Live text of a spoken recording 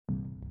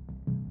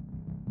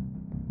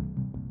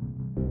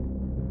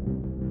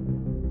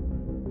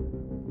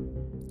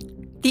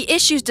The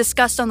issues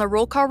discussed on the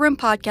Roll Call Room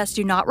podcast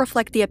do not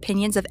reflect the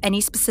opinions of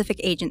any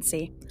specific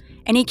agency.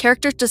 Any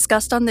characters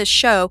discussed on this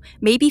show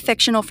may be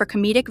fictional for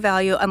comedic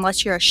value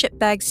unless you're a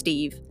shitbag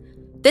Steve.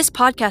 This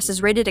podcast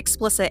is rated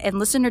explicit and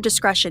listener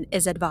discretion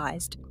is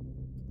advised.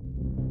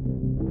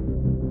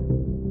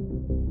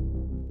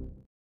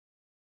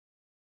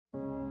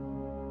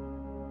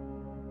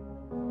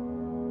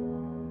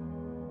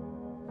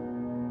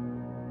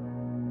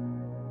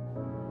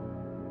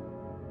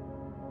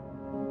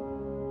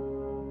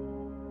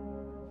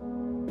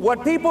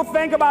 What people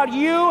think about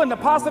you and the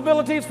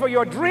possibilities for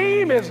your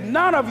dream is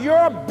none of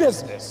your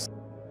business.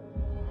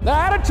 The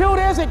attitude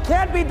is it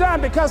can't be done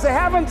because they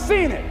haven't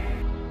seen it.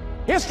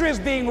 History is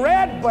being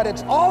read, but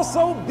it's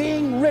also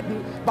being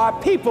written by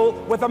people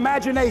with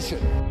imagination.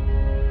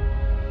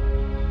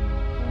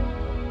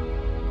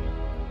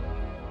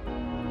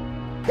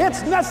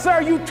 It's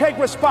necessary you take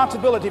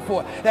responsibility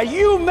for it, that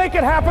you make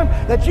it happen,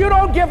 that you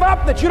don't give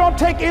up, that you don't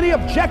take any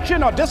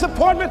objection or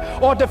disappointment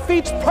or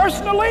defeats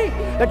personally,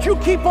 that you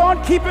keep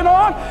on keeping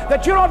on,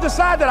 that you don't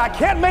decide that I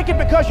can't make it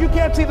because you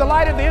can't see the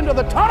light at the end of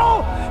the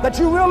tunnel, that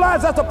you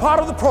realize that's a part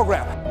of the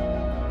program.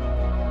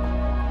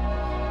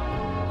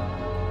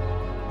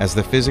 As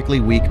the physically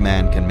weak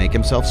man can make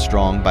himself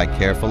strong by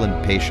careful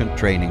and patient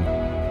training,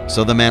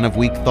 so the man of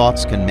weak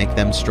thoughts can make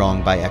them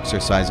strong by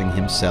exercising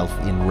himself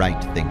in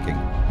right thinking.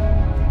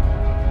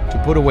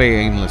 To put away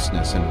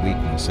aimlessness and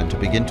weakness and to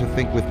begin to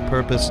think with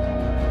purpose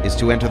is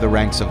to enter the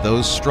ranks of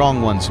those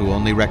strong ones who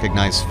only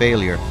recognize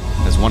failure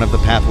as one of the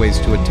pathways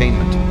to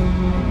attainment,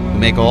 who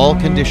make all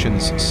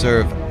conditions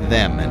serve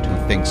them and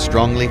who think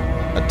strongly,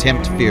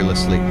 attempt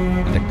fearlessly,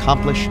 and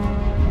accomplish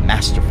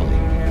masterfully.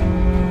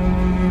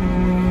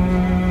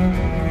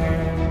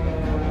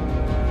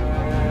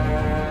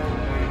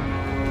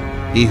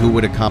 He who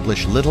would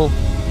accomplish little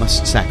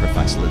must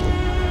sacrifice little.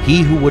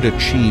 He who would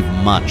achieve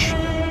much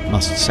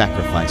must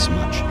sacrifice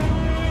much.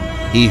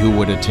 He who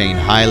would attain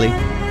highly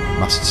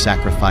must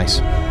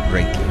sacrifice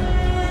greatly.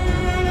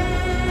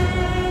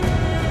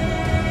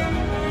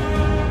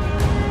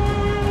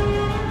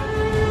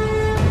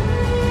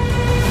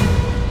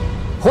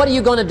 What are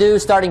you going to do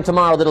starting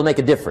tomorrow that'll make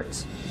a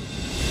difference?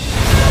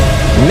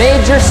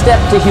 Major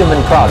step to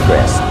human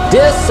progress.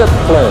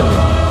 Discipline.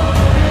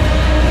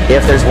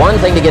 If there's one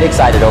thing to get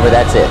excited over,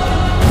 that's it.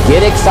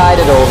 Get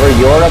excited over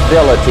your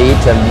ability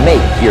to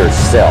make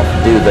yourself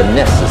do the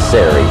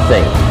necessary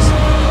things.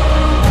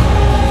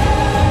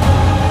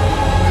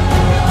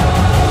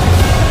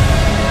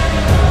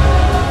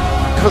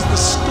 Because the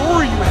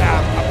story you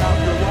have about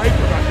your life,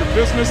 about your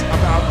business,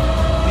 about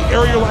the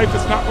area of your life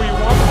that's not where you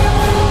want it,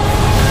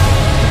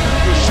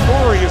 the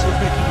story is what's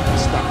making you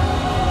stop.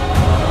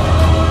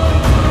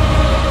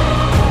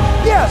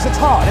 Yes, it's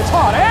hard,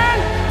 and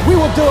we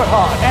will do it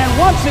hard. And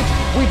once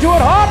we do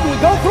it hard and we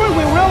go through it,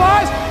 we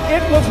realize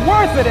it was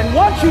worth it. And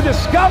once you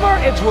discover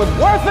it was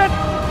worth it,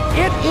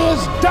 it is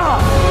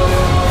done.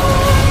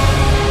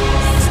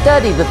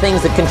 Study the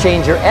things that can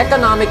change your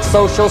economic,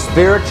 social,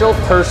 spiritual,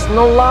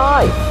 personal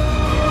life.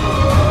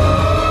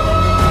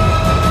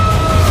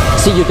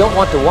 See, you don't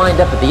want to wind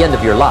up at the end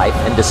of your life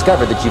and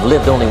discover that you've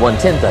lived only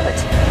 1/10 of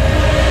it.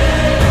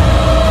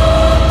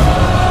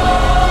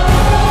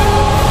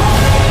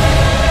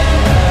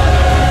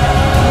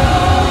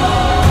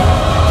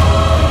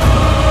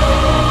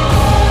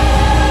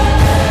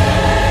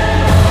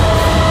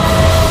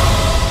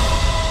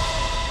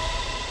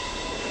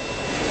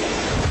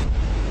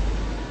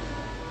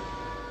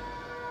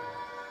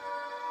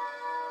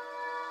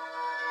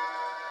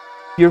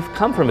 You've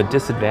come from a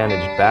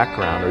disadvantaged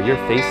background, or you're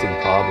facing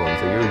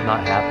problems, or you're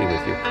not happy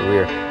with your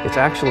career, it's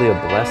actually a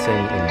blessing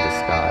in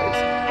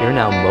disguise. You're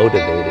now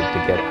motivated to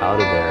get out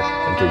of there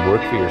and to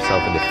work for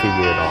yourself and to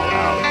figure it all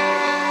out.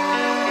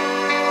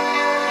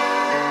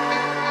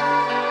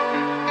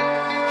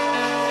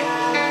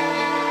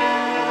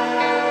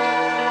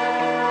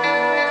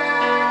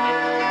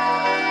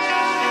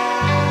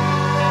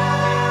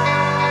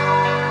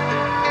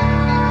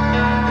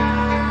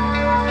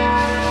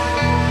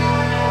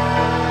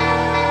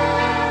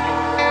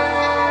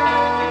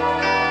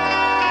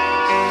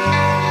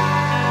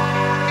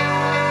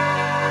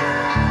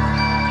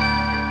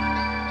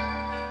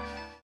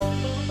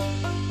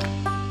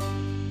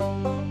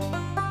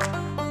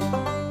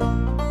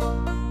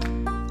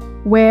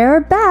 We're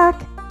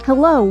back!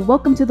 Hello,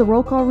 welcome to the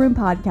Roll Call Room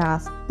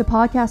podcast, the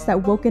podcast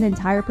that woke an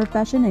entire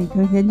profession and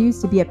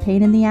continues to be a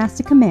pain in the ass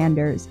to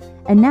commanders.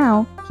 And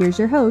now, here's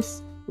your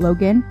hosts,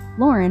 Logan,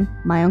 Lauren,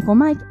 my Uncle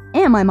Mike,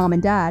 and my mom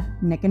and dad,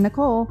 Nick and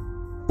Nicole.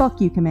 Fuck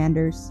you,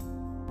 commanders.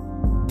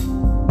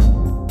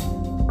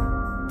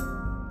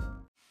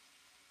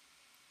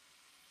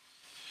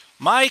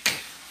 Mike,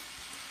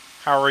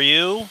 how are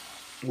you?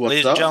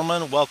 Ladies and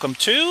gentlemen, welcome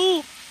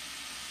to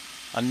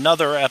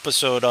another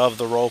episode of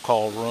the Roll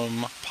Call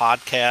Room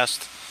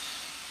podcast.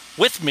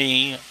 With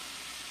me,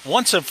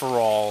 once and for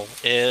all,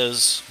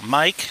 is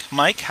Mike.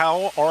 Mike,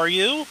 how are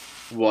you?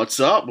 What's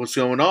up? What's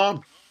going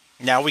on?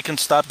 Now we can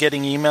stop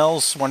getting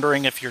emails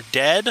wondering if you're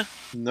dead?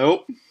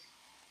 Nope.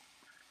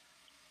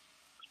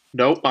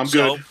 I'm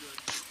good.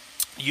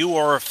 you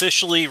are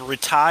officially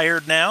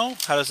retired now.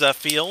 How does that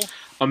feel?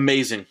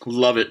 Amazing.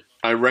 Love it.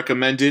 I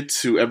recommend it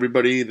to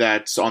everybody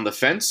that's on the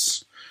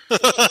fence.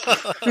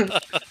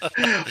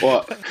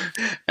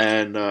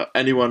 And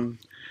anyone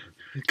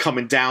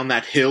coming down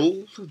that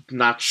hill,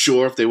 not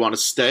sure if they want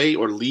to stay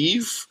or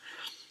leave.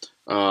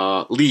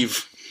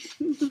 Leave.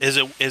 Is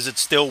it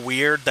still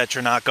weird that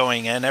you're not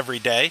going in every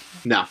day?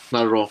 No,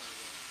 not at all.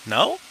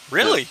 No?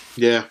 Really?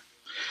 Yeah.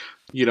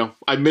 You know,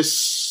 I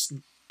miss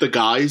the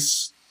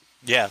guys.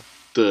 Yeah.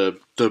 The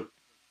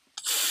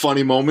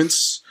funny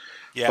moments.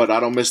 Yeah. But I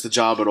don't miss the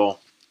job at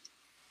all.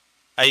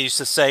 I used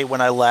to say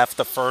when I left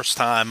the first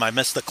time, I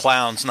miss the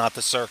clowns, not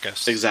the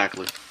circus.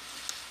 Exactly.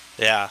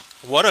 Yeah.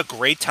 What a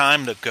great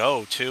time to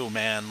go, too,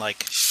 man.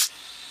 Like,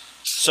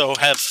 so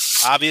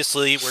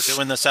obviously we're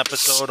doing this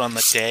episode on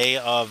the day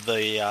of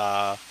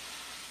the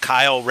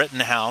Kyle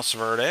Rittenhouse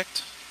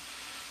verdict.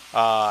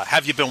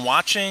 Have you been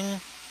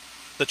watching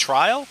the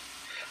trial?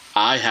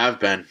 I have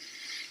been.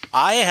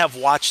 I have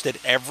watched it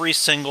every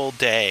single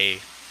day,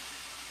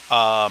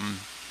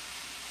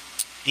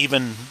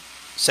 even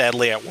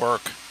sadly at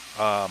work.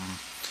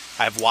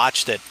 I've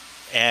watched it,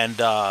 and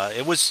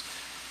it was.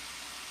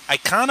 I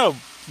kind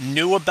of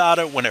knew about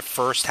it when it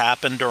first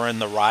happened during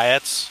the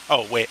riots.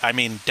 Oh wait, I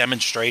mean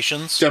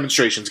demonstrations.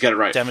 Demonstrations, get it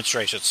right.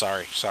 Demonstrations.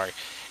 Sorry.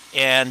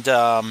 And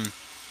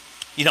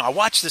you know, I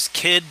watched this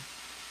kid,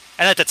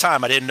 and at the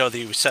time I didn't know that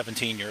he was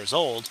 17 years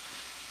old,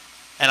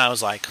 and I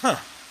was like, huh.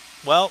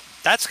 Well,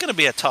 that's going to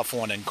be a tough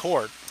one in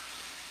court.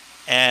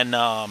 And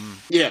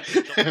yeah.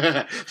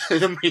 I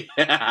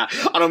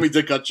don't mean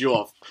to cut you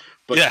off,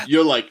 but yeah.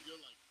 You're like,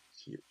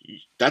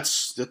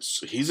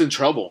 that's he's in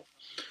trouble.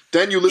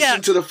 Then you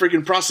listen to the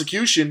freaking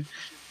prosecution,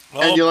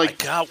 and you're like,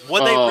 God, were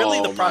they really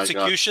the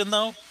prosecution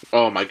though?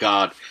 Oh my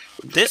God!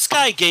 This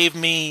guy gave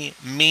me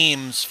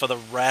memes for the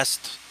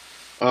rest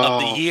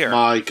of the year.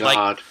 My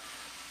God!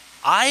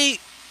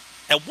 Like,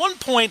 at one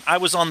point I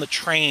was on the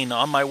train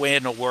on my way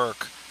into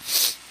work.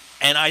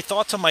 And I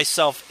thought to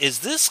myself, is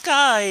this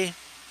guy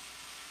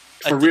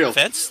a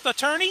defense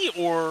attorney?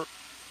 Or,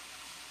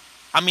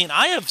 I mean,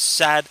 I have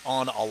sat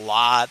on a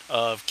lot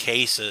of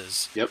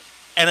cases. Yep.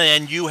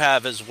 And you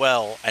have as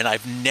well. And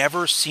I've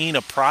never seen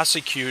a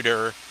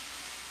prosecutor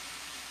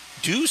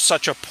do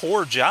such a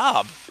poor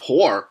job.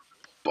 Poor?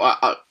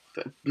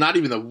 Not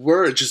even the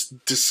word,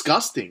 just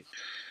disgusting.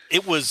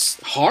 It was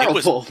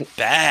horrible. It was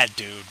bad,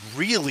 dude.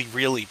 Really,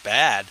 really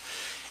bad.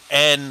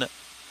 And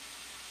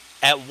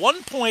at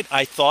one point,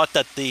 I thought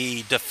that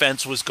the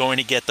defense was going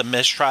to get the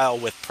mistrial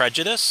with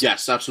prejudice.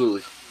 Yes,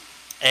 absolutely.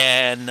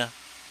 And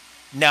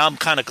now I'm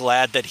kind of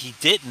glad that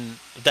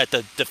that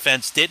the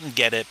defense didn't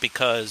get it,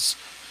 because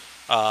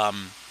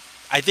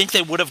I think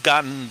they would have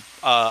gotten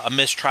a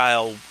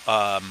mistrial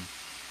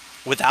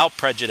without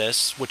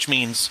prejudice, which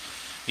means,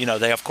 you know,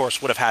 they of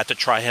course would have had to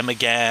try him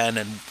again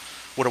and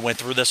would have went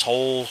through this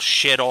whole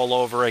shit all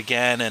over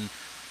again. And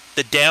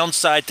the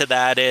downside to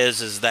that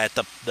is that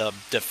the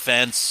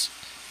defense...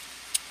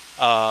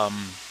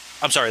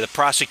 the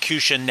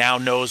prosecution now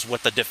knows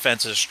what the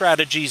defense's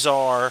strategies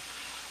are,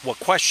 what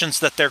questions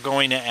that they're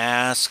going to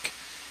ask,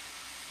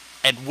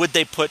 and would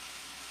they put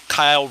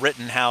Kyle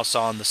Rittenhouse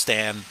on the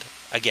stand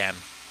again?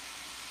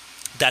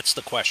 That's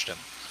the question.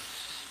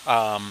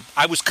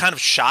 I was kind of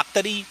shocked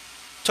that he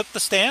took the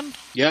stand.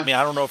 Yeah. I mean,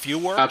 I don't know if you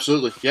were.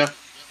 Absolutely, yeah.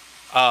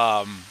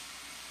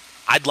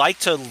 I'd like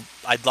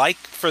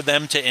for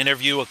them to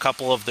interview a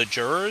couple of the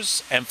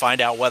jurors and find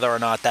out whether or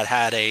not that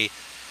had a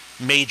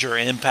major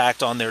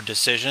impact on their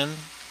decision.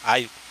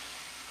 I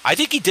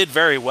think he did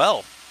very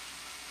well.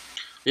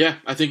 Yeah,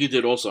 I think he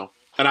did also.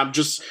 And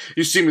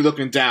you see me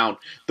looking down.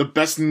 The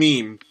best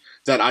meme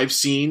that I've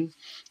seen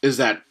is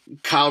that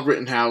Kyle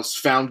Rittenhouse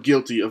found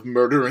guilty of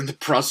murder in the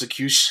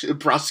prosecutor's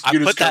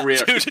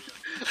career. Dude,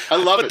 I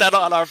love it. Put that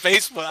on our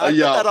Facebook. Put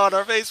that on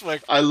our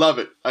Facebook. I love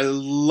it. I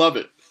love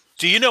it.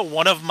 Do you know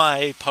one of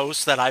my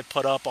posts that I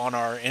put up on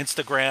our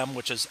Instagram,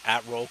 which is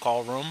at Roll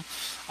Call Room?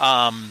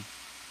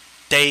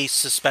 They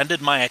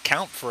suspended my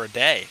account for a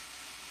day.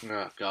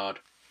 Oh, God.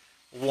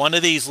 One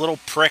of these little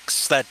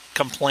pricks that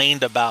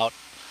complained about,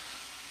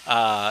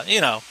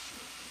 you know.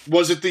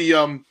 Was it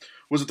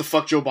the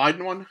fuck Joe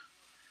Biden one?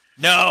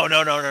 No.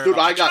 Dude,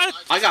 I got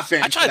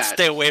banned. I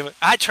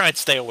try and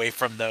stay away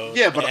from those.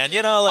 Yeah, but man.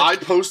 You know, like,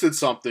 I posted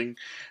something,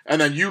 and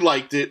then you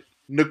liked it.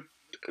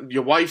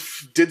 Your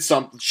wife did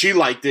something. She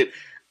liked it,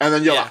 and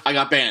then I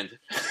got banned.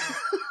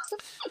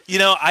 You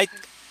know,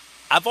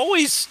 I've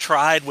always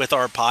tried with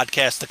our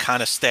podcast to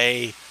kind of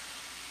stay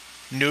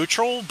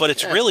neutral, but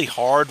it's really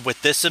hard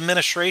with this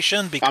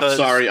administration because... I'm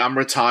sorry, I'm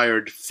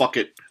retired. Fuck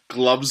it.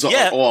 Gloves are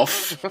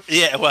off.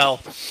 Yeah, well,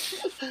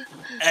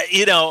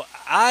 you know,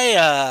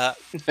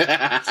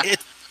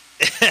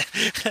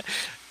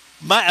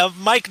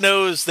 Mike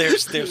knows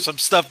there's some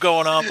stuff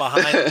going on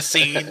behind the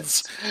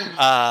scenes.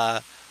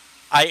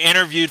 I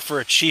interviewed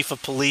for a chief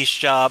of police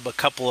job a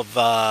couple of...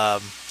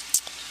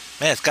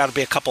 it's got to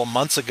be a couple of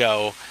months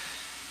ago.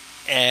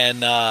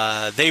 And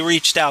they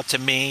reached out to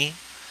me,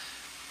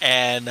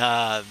 and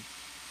I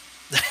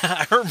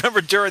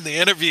remember during the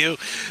interview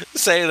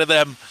saying to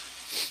them,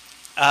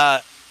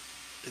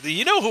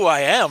 You know who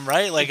I am,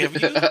 right? Like,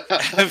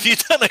 have you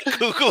done a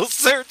Google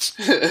search?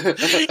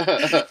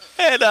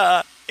 And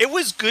it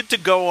was good to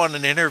go on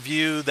an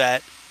interview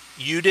that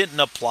you didn't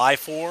apply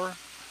for,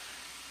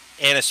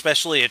 and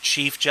especially a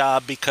chief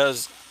job,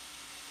 because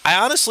I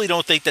honestly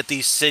don't think that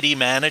these city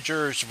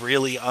managers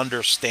really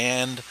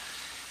understand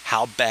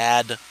how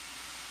bad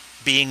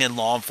being in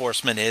law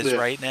enforcement is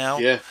right now.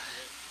 Yeah.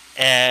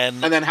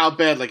 And then how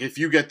bad, like, if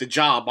you get the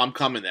job, I'm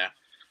coming there.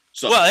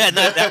 So. Well, and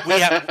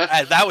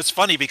that was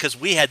funny because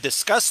we had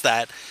discussed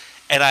that,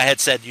 and I had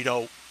said,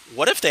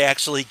 what if they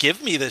actually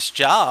give me this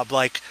job?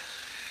 Like,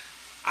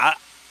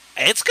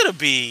 it's going to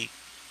be,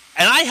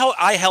 and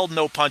I held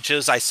no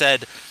punches. I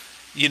said,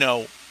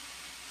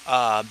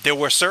 there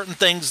were certain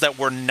things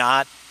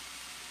that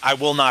I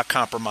will not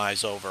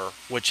compromise over,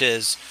 which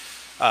is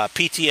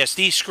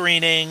PTSD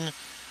screening,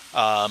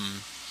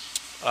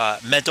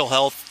 mental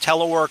health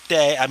telework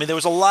day. I mean, there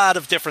was a lot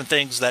of different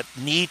things that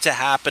need to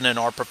happen in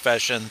our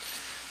profession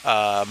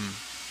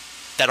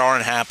that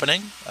aren't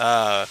happening.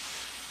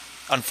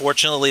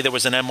 Unfortunately, there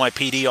was an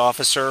NYPD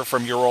officer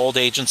from your old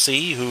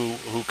agency who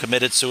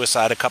committed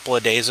suicide a couple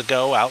of days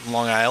ago out in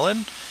Long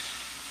Island.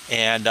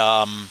 And,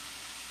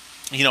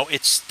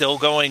 it's still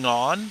going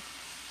on.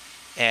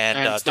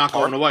 And it's not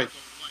going away.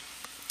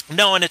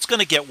 No, and it's going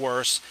to get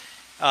worse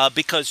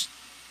because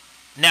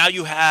now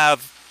you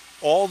have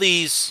all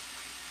these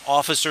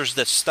officers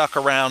that stuck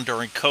around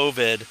during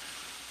COVID.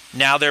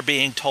 Now they're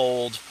being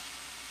told,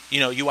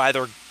 you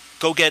either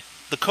go get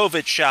the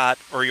COVID shot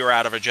or you're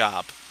out of a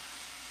job.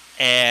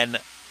 And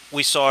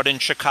we saw it in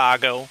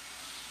Chicago.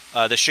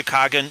 The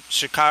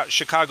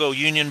Chicago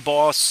union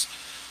boss,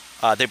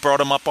 they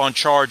brought him up on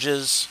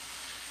charges.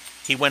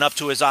 He went up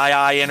to his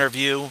II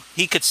interview.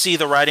 He could see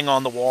the writing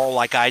on the wall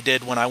like I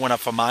did when I went up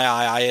for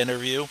my II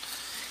interview.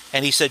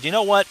 And he said, you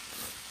know what?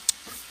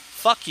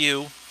 Fuck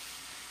you.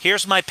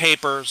 Here's my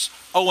papers.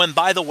 Oh, and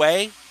by the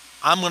way,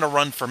 I'm going to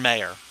run for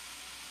mayor.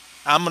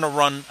 I'm going to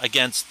run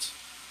against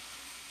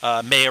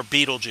Mayor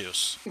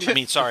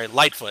Beetlejuice.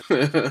 Lightfoot.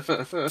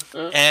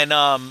 And,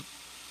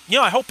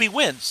 I hope he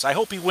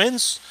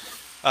wins.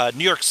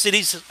 New York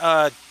City's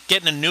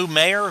getting a new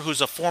mayor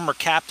who's a former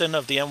captain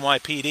of the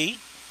NYPD.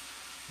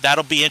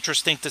 That'll be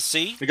interesting to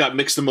see. You got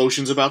mixed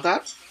emotions about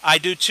that? I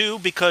do too,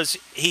 because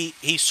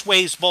he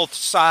sways both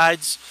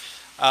sides.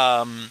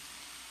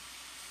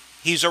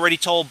 He's already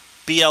told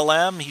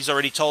BLM, he's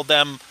already told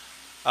them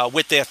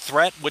with their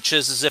threat, which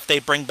is if they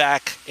bring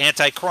back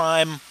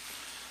anti-crime,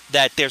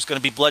 that there's going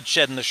to be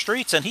bloodshed in the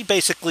streets. And he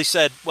basically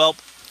said, well,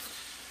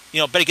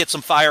 better get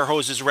some fire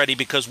hoses ready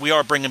because we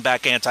are bringing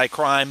back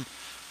anti-crime.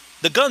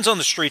 The guns on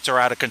the streets are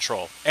out of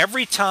control.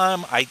 Every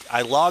time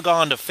I log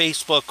on to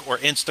Facebook or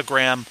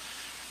Instagram,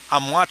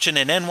 I'm watching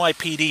an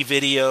NYPD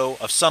video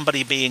of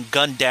somebody being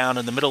gunned down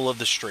in the middle of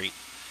the street.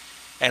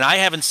 And I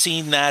haven't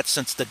seen that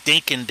since the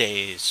Dinkin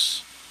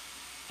days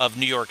of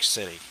New York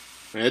City.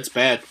 It's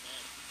bad.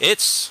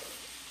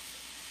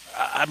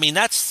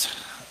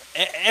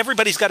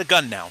 Everybody's got a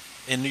gun now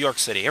in New York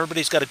City.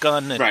 Everybody's got a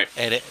gun, and, right.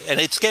 and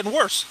it's getting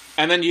worse.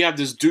 And then you have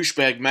this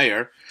douchebag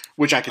mayor,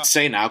 which I could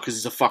say now because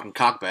he's a fucking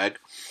cockbag.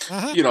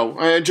 Mm-hmm.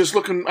 And just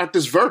looking at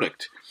this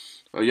verdict,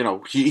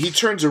 he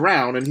turns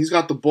around and he's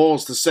got the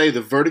balls to say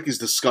the verdict is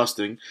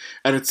disgusting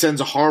and it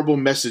sends a horrible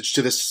message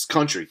to this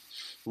country.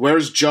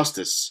 Where's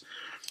justice?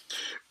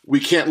 We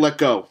can't let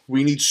go.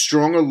 We need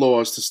stronger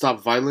laws to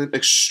stop violent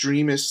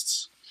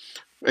extremism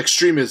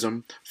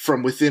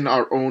from within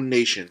our own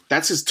nation.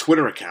 That's his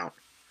Twitter account.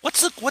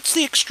 What's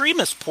the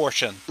extremist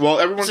portion? Well,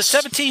 everyone's a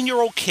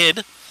 17-year-old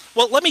kid.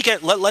 Well,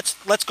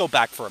 let's go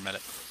back for a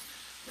minute.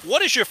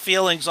 What is your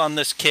feelings on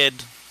this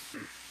kid?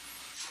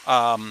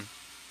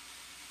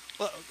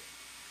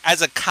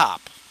 As a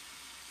cop,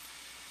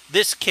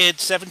 this kid,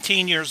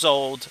 17 years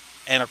old,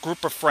 and a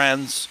group of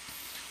friends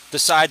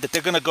decide that they're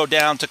going to go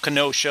down to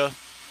Kenosha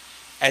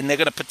and they're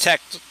going to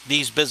protect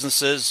these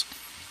businesses.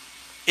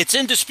 It's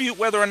in dispute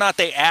whether or not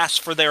they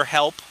asked for their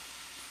help.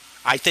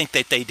 I think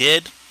that they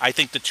did. I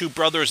think the two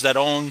brothers that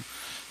own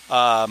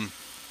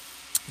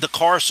the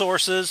car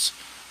sources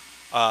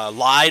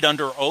lied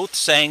under oath,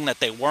 saying that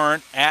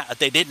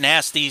they didn't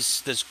ask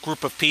this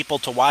group of people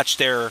to watch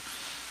their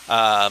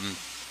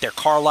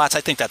car lots.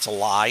 I think that's a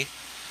lie.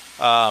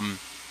 But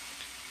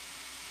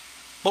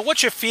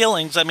what's your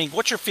feelings?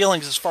 What's your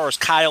feelings as far as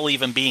Kyle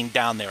even being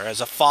down there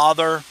as a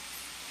father,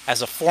 as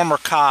a former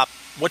cop?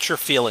 What's your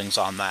feelings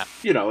on that?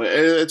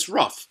 It's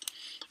rough.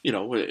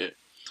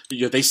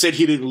 They said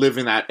he didn't live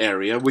in that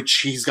area, which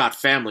he's got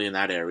family in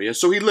that area,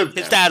 so he lived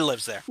there. His dad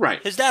lives there.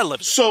 Right. His dad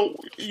lives there. So,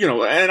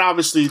 and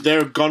obviously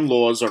their gun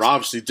laws are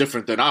obviously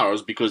different than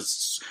ours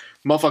because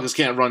motherfuckers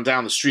can't run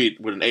down the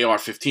street with an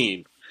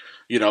AR-15.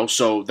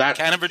 So that...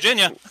 Can in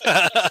Virginia.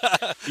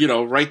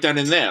 Right then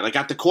and there. Like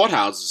at the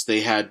courthouses, they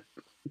had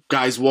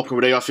guys walking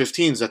with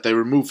AR-15s that they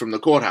removed from the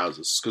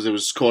courthouses because it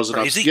was causing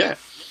Crazy. Yeah.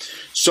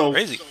 So,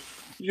 Crazy.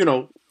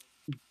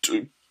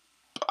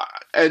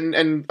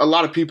 And a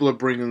lot of people are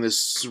bringing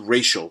this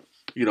racial.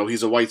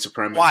 He's a white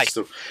supremacist. Why?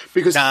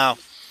 Because no.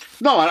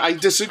 No, I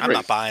disagree. I'm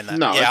not buying that.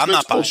 No, yeah, I'm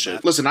not buying bullshit.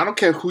 that. Listen, I don't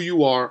care who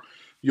you are.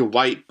 You're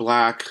white,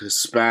 black,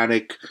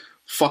 Hispanic,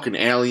 fucking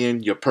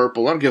alien. You're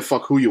purple. I don't give a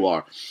fuck who you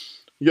are.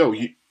 Yo,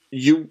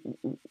 you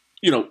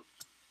know,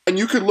 and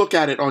you could look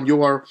at it on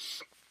your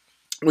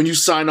when you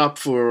sign up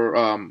for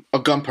a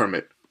gun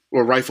permit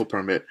or a rifle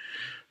permit.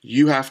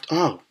 You have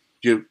to.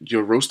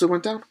 Your roaster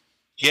went down.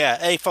 Yeah,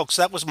 hey folks,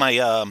 that was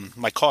my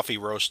my coffee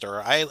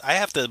roaster. I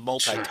have to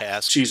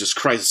multitask. Jesus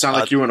Christ, it sounds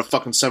like you're in a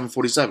fucking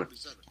 747.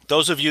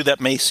 Those of you that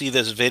may see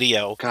this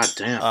video, God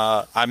damn.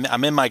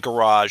 I'm in my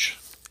garage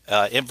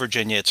in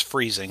Virginia. It's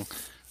freezing.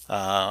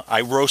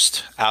 I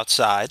roast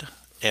outside,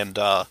 and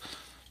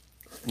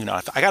you know,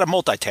 I got to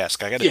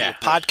multitask. I got to do a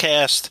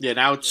podcast. Yeah,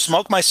 now it's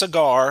smoke my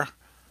cigar,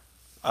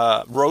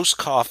 roast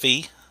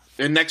coffee.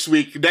 And next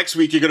week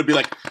you're gonna be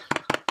like,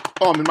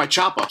 oh, I'm in my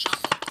chopper.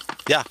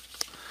 Yeah.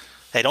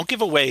 Hey, don't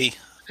give away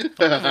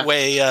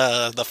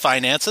the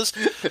finances.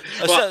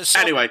 Well,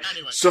 anyway,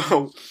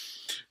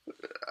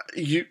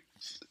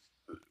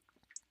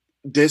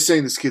 they're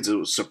saying this kid's a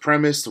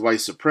supremacist, a white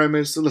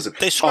supremacist. Listen,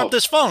 they scrubbed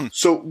his phone.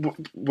 So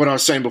what I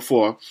was saying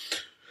before,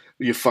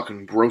 your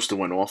fucking roaster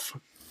went off.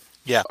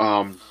 Yeah.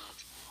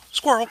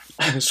 Squirrel.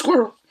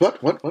 Squirrel.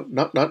 What?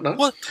 No.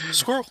 What?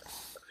 Squirrel.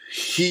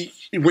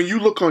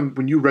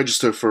 When you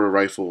register for a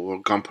rifle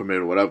or gun permit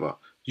or whatever,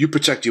 you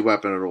protect your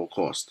weapon at all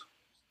costs.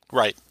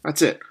 Right.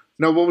 That's it.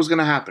 Now, what was going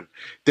to happen?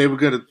 They were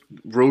going to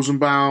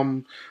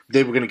Rosenbaum.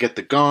 They were going to get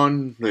the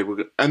gun.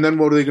 And then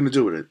what are they going to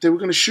do with it? They were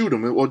going to shoot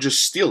him or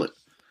just steal it.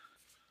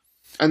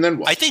 And then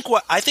what? I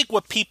think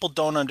what people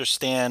don't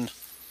understand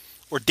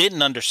or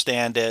didn't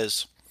understand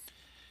is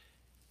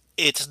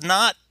it's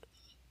not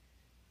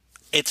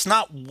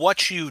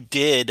what you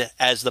did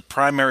as the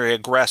primary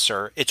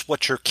aggressor. It's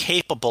what you're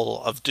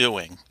capable of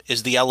doing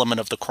is the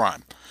element of the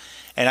crime.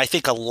 And I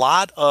think a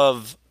lot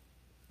of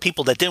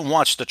people that didn't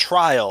watch the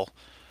trial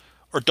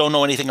or don't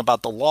know anything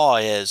about the law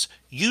is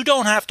you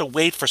don't have to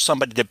wait for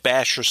somebody to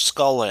bash your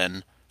skull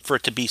in for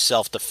it to be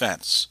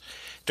self-defense.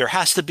 There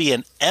has to be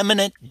an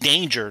imminent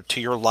danger to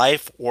your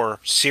life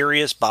or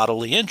serious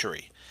bodily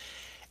injury.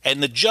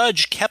 And the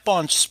judge kept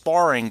on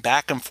sparring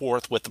back and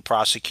forth with the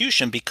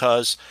prosecution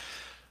because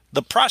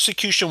the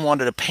prosecution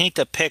wanted to paint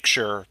a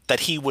picture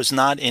that he was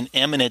not in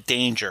imminent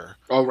danger.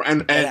 Oh,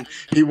 and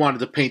he wanted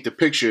to paint the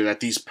picture that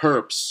these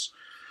perps,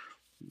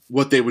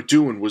 what they were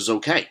doing was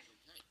okay.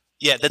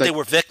 Yeah, that they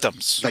were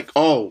victims. Like,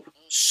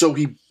 so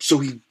he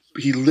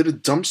lit a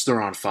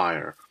dumpster on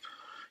fire.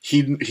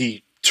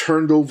 He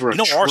turned over a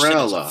trailer. Arson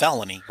is a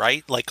felony,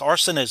 right? Like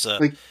arson is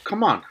a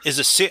come on.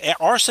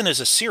 Arson is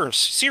a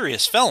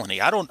serious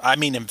felony. I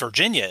mean in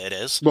Virginia it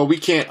is. Well, we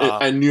can't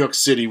in New York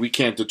City we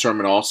can't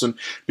determine arson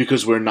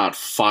because we're not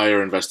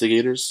fire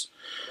investigators.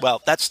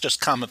 Well, that's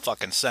just common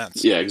fucking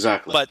sense. Yeah,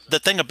 exactly. But the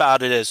thing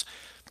about it is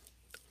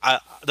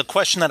the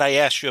question that I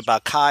asked you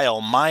about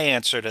Kyle, my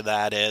answer to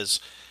that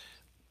is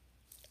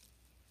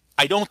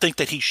I don't think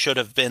that he should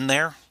have been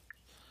there.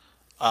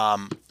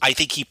 I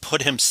think he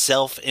put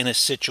himself in a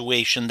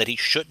situation that he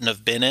shouldn't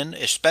have been in,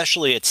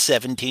 especially at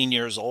 17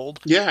 years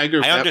old. Yeah, I agree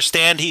with that.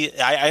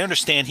 I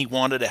understand he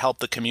wanted to help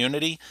the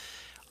community.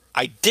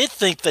 I did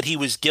think that he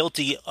was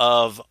guilty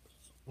of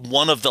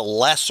one of the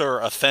lesser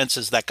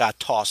offenses that got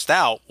tossed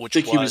out, which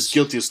he was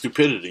guilty of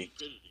stupidity.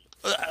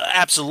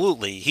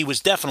 Absolutely. He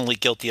was definitely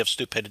guilty of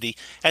stupidity.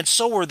 And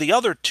so were the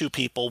other two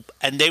people,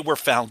 and they were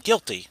found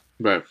guilty.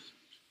 Right.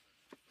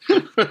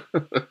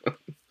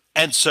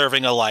 And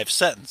serving a life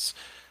sentence.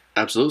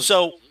 Absolutely.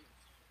 So,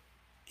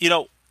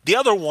 the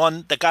other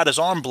one that got his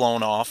arm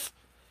blown off,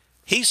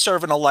 he's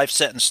serving a life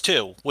sentence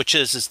too, which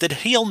is that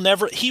he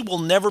will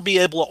never be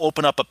able to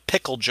open up a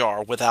pickle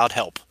jar without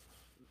help.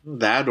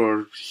 That,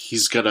 or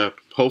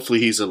hopefully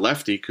he's a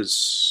lefty,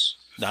 because...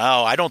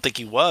 No, I don't think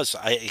he was.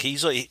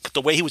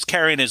 The way he was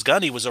carrying his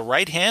gun, he was a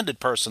right-handed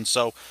person,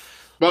 so...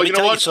 Well, you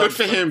know what? Good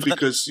for him,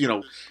 because,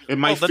 it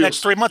might the next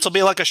 3 months will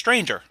be like a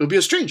stranger. It'll be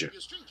a stranger.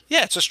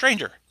 Yeah, it's a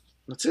stranger.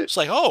 That's it. It's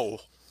like,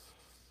 oh.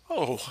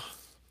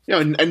 Yeah,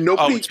 and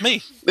nobody... Oh, it's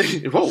me.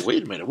 Whoa,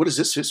 wait a minute. What is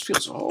this? This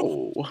feels...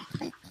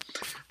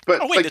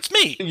 But, wait, it's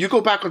me. You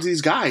go back onto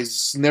these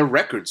guys and their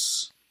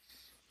records.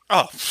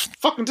 Oh.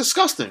 Fucking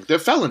disgusting. They're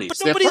felonies.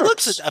 But nobody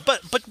looks at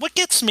that. But what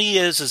gets me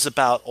is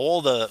about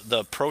all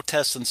the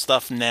protests and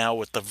stuff now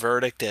with the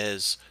verdict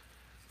is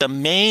the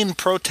main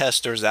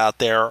protesters out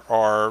there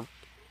are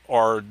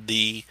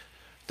the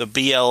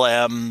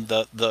BLM,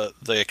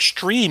 the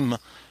extreme...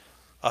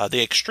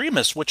 the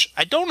extremists, which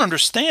I don't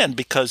understand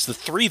because the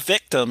 3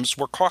 victims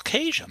were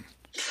Caucasian.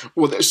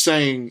 Well, they're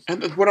saying,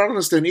 and what I don't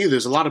understand either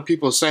is a lot of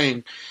people are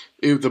saying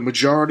the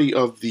majority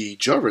of the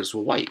jurors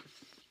were white.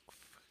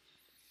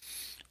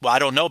 Well, I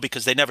don't know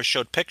because they never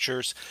showed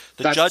pictures.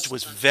 The judge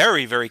was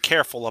very, very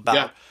careful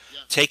about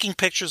taking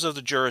pictures of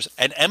the jurors.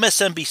 And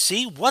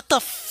MSNBC, what the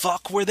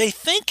fuck were they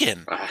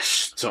thinking? I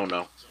don't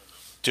know.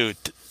 Dude,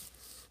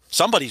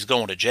 somebody's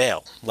going to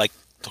jail. Like,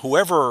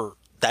 whoever...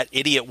 that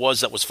idiot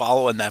that was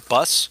following that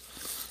bus.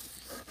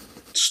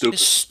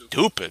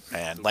 Stupid,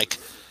 man. Like,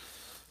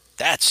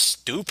 that's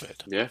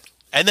stupid. Yeah.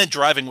 And then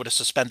driving with a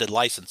suspended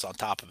license on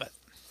top of it.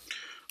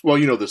 Well,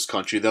 you know this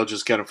country. They'll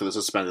just get him for the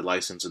suspended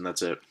license, and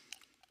that's it.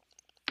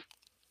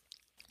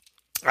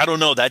 I don't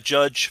know. That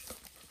judge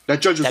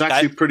was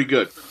actually pretty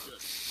good.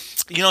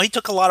 You know, he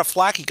took a lot of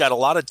flack. He got a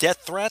lot of death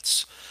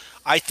threats.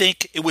 I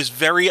think it was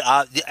very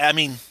I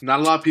mean... Not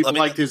a lot of people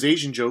liked his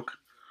Asian joke.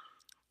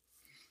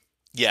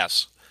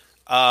 Yes.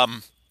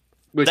 I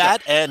heard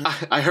that, and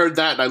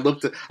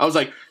I was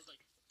like,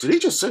 did he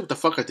just say what the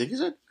fuck I think he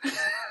said?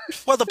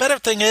 Well, the better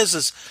thing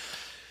is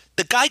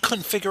the guy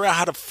couldn't figure out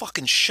how to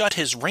fucking shut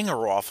his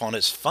ringer off on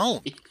his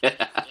phone.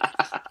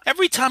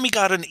 Every time he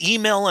got an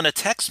email and a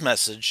text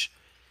message,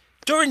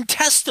 during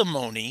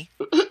testimony,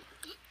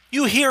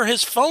 you hear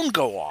his phone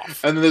go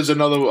off. And then there's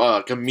another,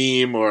 like a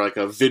meme or like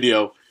a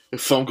video. The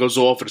phone goes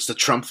off and it's the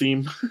Trump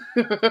theme.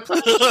 Fucking,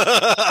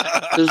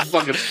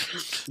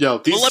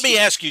 let me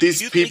ask you.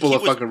 These people are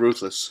fucking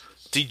ruthless.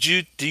 Do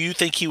you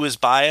think he was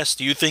biased?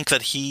 Do you think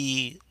that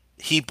he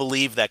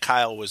believed that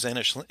Kyle was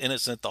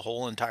innocent the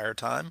whole entire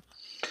time?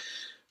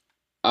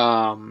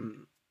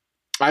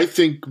 I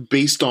think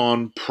based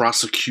on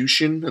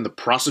prosecution and the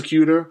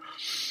prosecutor,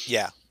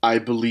 yeah, I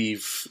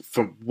believe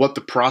from what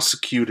the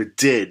prosecutor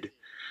did,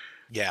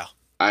 yeah,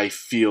 I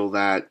feel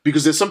that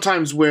because there's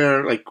sometimes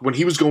where like when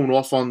he was going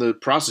off on the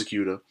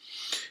prosecutor,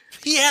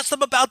 he asked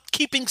them about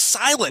keeping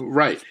silent,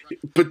 right?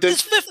 But then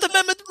his Fifth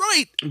Amendment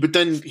right. But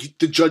then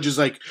the judge is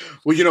like,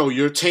 well,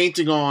 you're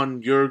tainting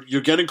on, you're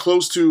getting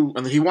close to,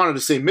 and he wanted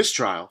to say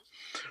mistrial.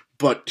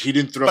 But he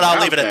didn't throw it out. But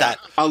I'll leave it at that.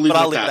 I'll leave it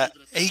at that.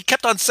 He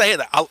kept on saying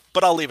that,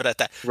 but I'll leave it at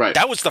that. Right.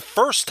 That was the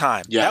first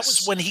time. Yes. That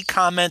was when he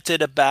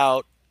commented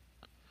about...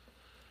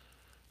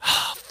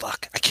 Oh,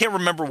 fuck. I can't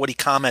remember what he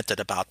commented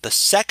about. The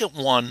second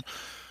one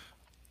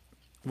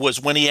was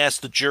when he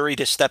asked the jury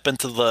to step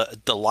into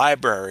the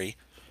library,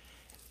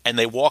 and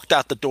they walked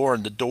out the door,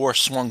 and the door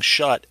swung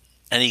shut,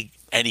 and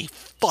he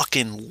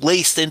fucking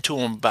laced into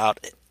him about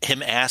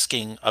him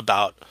asking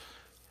about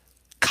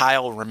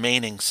Kyle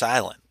remaining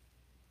silent.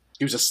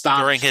 He was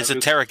astonished. During his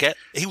interrogation,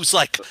 he was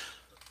like,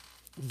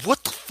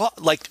 what the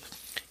fuck? Like,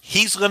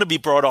 he's going to be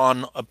brought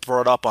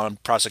up on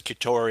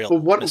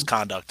prosecutorial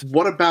misconduct.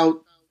 What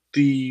about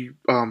they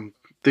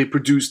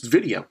produced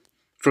video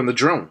from the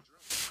drone?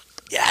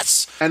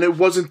 Yes. And it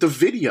wasn't the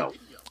video.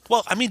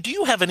 Well, I mean, do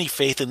you have any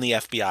faith in the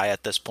FBI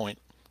at this point?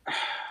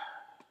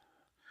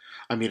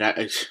 I mean,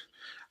 I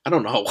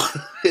don't know.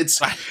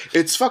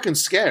 It's fucking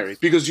scary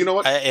because you know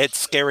what? It's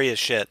scary as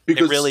shit.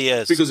 It really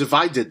is. Because if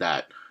I did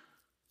that,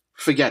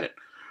 forget it.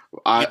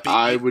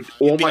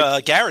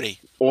 Garrity.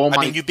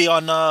 You'd be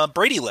on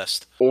Brady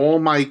list. All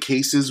my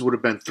cases would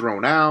have been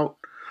thrown out.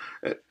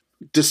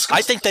 Disgusting.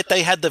 I think that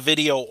they had the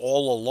video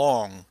all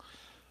along,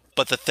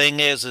 but the thing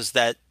is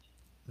that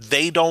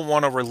they don't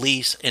want to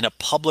release in a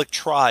public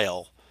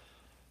trial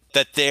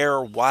that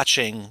they're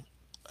watching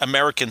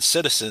American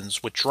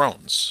citizens with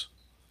drones.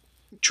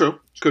 True,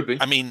 could be.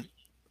 I mean,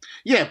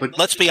 yeah, but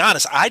let's be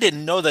honest. I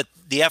didn't know that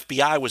the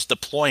FBI was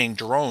deploying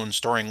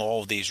drones during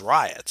all of these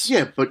riots.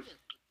 Yeah, but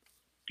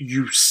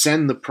you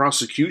send the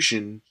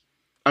prosecution.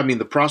 I mean,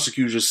 the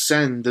prosecutors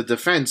send the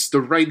defense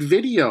the right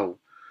video.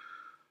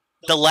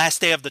 The last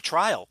day of the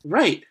trial.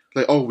 Right.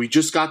 Like, oh, we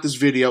just got this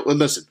video.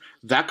 Listen,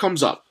 that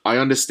comes up. I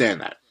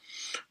understand that.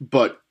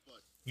 But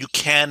you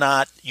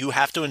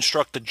have to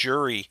instruct the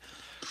jury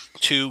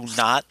to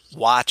not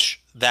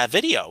watch that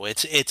video.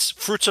 It's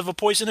fruits of a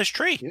poisonous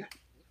tree. Yeah.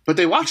 But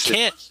they watched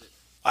it.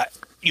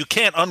 You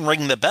can't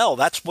unring the bell.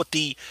 That's what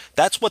the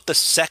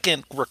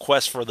second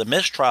request for the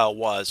mistrial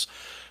was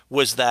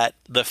that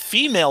the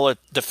female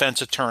defense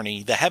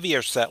attorney, the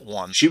heavier set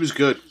one. She was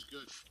good.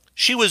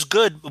 She was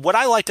good. What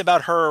I liked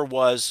about her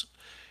was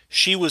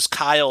she was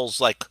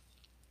Kyle's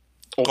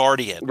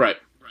guardian. Right.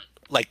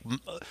 Like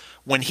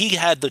when he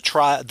had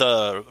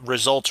the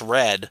results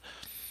read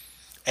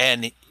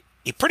and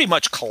he pretty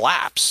much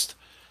collapsed,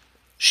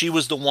 she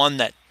was the one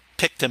that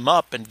picked him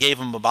up and gave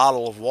him a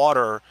bottle of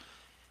water.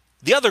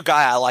 The other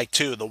guy I like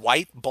too, the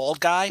white bald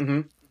guy.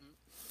 Mm-hmm.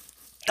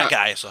 That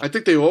guy. I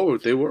think they were.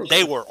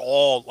 They were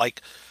all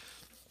like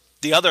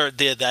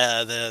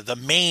the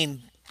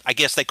main. I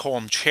guess they call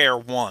him Chair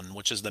One,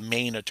 which is the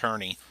main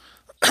attorney.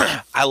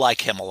 I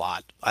like him a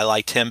lot. I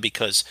liked him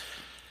because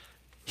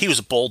he was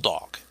a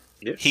bulldog.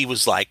 Yeah. He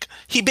was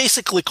he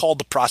basically called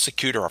the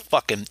prosecutor a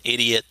fucking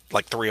idiot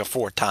 3 or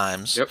 4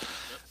 times. Yep.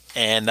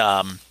 And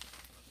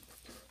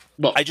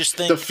well, I just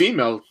think the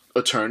female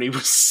attorney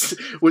was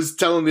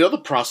telling the other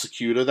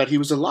prosecutor that he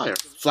was a liar,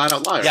 flat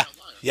out liar. Yeah,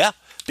 yeah,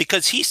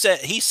 because he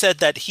said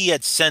that he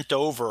had sent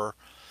over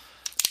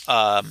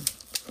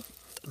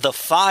the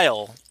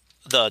file,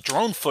 the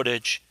drone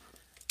footage,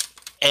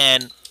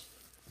 and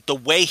the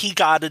way he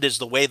got it is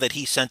the way that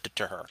he sent it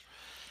to her.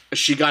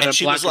 She got it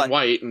in black and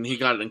white, and he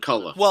got it in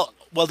color. Well,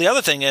 the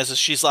other thing is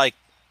she's like,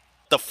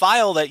 the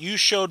file that you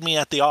showed me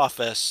at the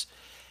office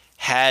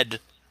had,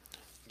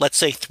 let's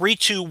say,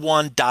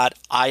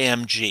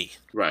 321.img.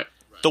 Right.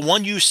 The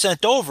one you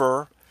sent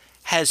over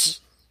has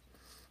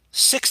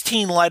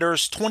 16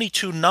 letters,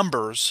 22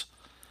 numbers.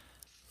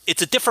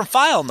 It's a different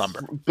file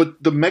number.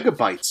 But the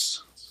megabytes.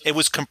 It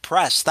was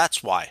compressed,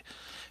 that's why.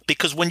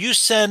 Because when you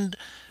send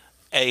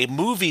a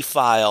movie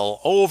file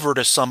over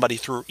to somebody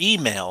through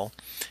email,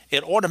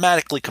 it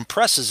automatically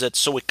compresses it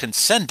so it can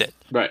send it.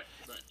 Right.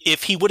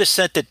 If he would have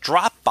sent it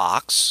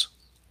Dropbox,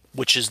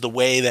 which is the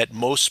way that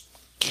most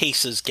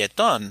cases get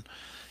done,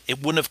 it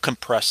wouldn't have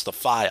compressed the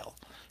file.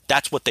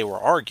 That's what they were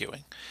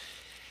arguing.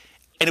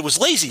 And it was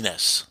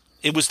laziness.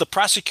 It was the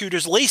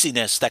prosecutor's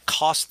laziness that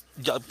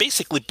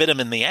basically bit him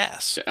in the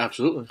ass. Yeah,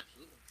 absolutely.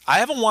 I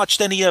haven't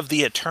watched any of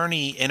the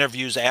attorney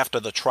interviews after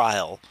the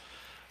trial,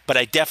 but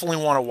I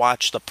definitely want to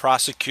watch the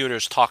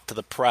prosecutors talk to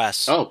the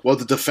press. Oh, well,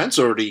 the defense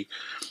already,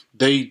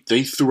 they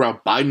threw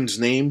out Biden's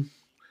name,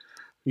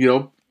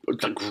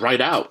 like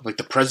right out. Like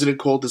the president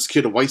called this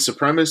kid a white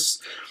supremacist.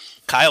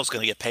 Kyle's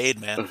going to get paid,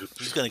 man.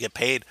 He's going to get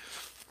paid.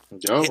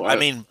 Oh, I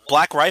mean,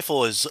 Black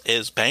Rifle is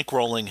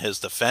bankrolling his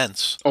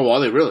defense. Oh, are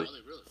they really?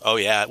 Oh,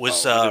 yeah. It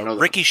was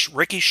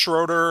Ricky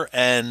Schroeder,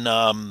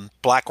 and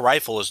Black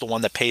Rifle is the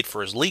one that paid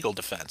for his legal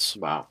defense.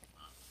 Wow.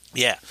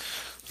 Yeah.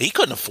 He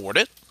couldn't afford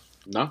it.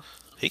 No.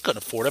 He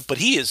couldn't afford it, but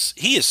he is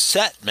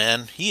set,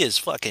 man. He is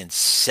fucking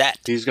set.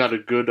 He's got a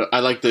good. I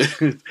like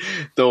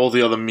all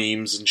the other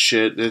memes and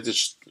shit.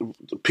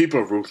 People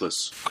are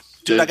ruthless.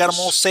 Dude, I got them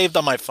all saved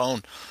on my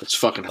phone. It's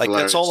fucking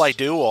hilarious. That's all I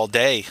do all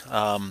day.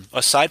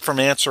 Aside from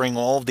answering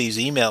all of these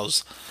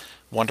emails,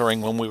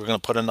 wondering when we were going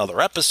to put another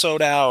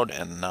episode out,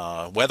 and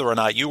whether or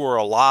not you were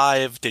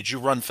alive. Did you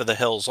run for the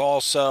hills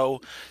also?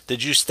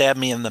 Did you stab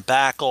me in the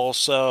back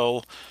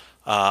also?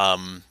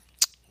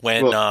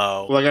 When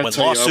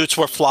lawsuits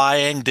were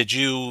flying, did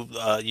you,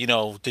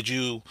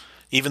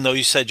 even though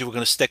you said you were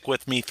going to stick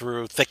with me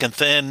through thick and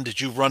thin,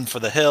 did you run for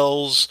the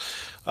hills?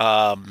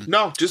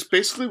 No, just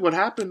basically what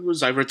happened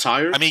was I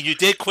retired. I mean, you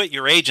did quit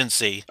your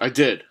agency. I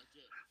did.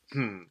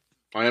 I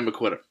am a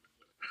quitter.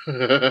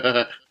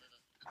 Your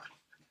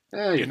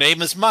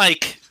name is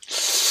Mike.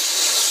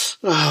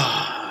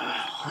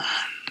 I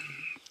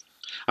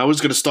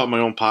was going to start my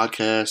own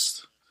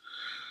podcast.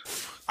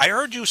 I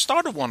heard you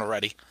started one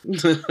already.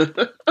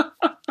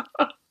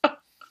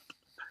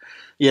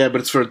 Yeah,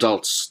 but it's for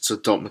adults. It's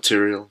adult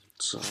material.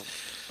 So,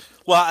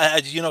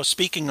 well,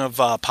 speaking of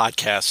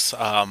podcasts,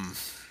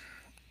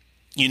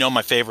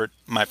 my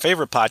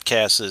favorite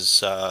podcast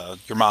is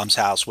Your Mom's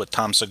House with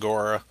Tom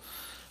Segura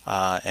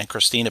and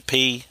Christina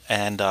P.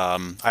 And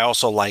I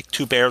also like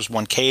Two Bears,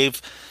 One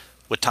Cave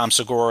with Tom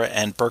Segura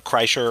and Bert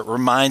Kreischer. It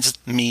reminds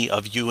me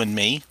of You and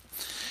Me.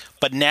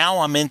 But now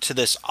I'm into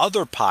this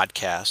other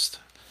podcast.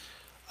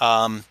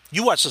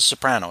 You watch The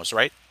Sopranos,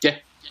 right? Yeah.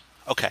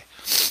 Okay.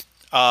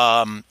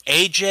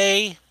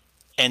 AJ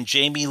and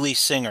Jamie Lee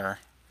Singer,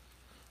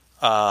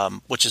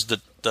 which is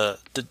the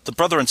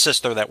brother and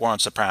sister that were on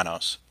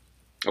Sopranos.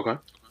 Okay.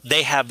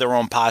 They have their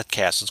own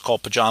podcast. It's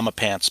called Pajama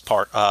Pants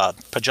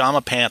Podcast.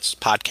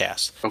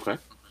 Okay.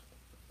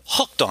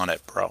 Hooked on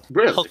it, bro.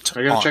 Really? Hooked.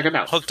 I gotta check it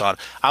out. Hooked on it.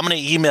 I'm gonna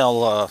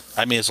email.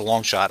 It's a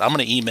long shot. I'm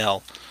gonna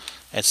email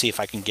and see if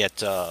I can get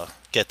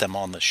them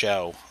on the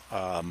show.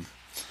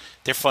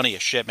 They're funny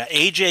as shit, man.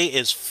 AJ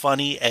is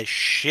funny as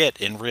shit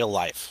in real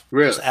life.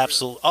 Really?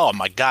 Absolutely. Oh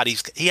my god,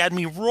 he had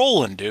me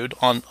rolling, dude.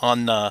 On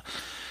the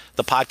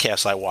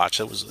podcast I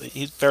watched,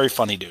 he's very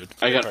funny, dude.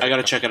 I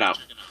gotta check it out.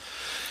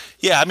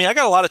 Yeah, I mean, I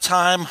got a lot of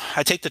time.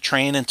 I take the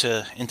train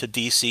into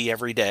DC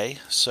every day.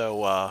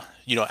 So,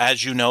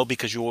 as you know,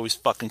 because you always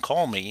fucking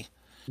call me.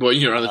 Well,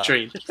 you're on the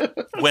train.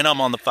 When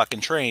I'm on the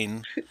fucking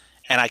train,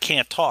 and I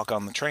can't talk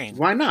on the train.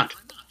 Why not?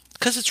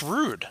 Because it's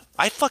rude.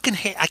 I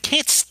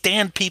can't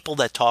stand people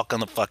that talk on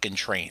the fucking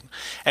train.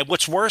 And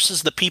what's worse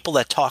is the people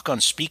that talk on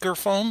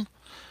speakerphone.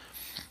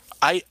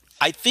 I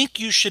think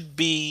we should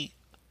be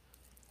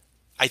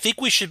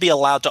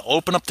allowed to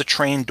open up the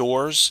train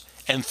doors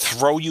and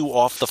throw you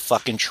off the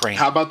fucking train.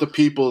 How about the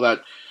people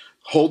that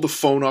hold the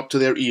phone up to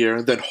their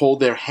ear, then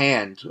hold their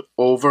hand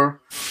over?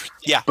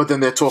 Yeah. But then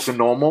they're talking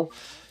normal?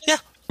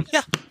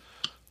 Yeah.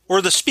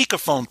 Or the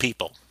speakerphone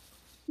people.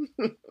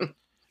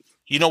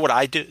 You know what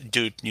I do?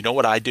 Dude, you know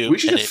what I do? We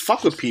should just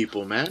fuck with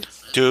people, man.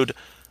 Dude,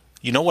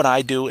 you know what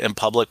I do in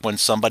public when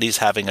somebody's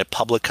having a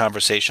public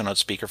conversation on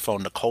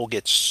speakerphone? Nicole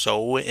gets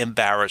so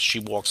embarrassed she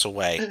walks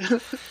away.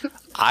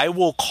 I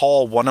will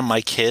call one of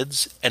my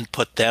kids and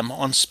put them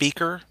on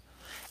speaker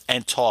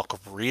and talk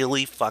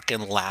really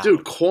fucking loud.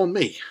 Dude, call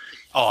me.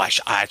 Oh, I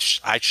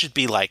should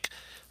be like,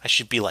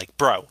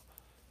 bro,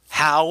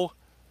 how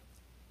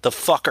the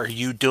fuck are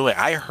you doing?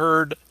 I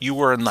heard you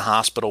were in the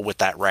hospital with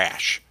that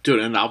rash. Dude,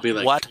 and I'll be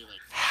like, what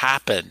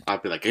happened? I'll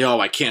be like,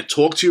 yo, I can't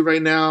talk to you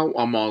right now.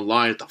 I'm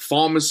online at the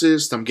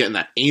pharmacist. I'm getting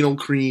that anal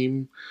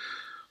cream.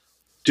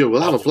 Dude,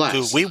 we'll have a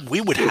blast. Dude, we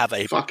would have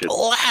a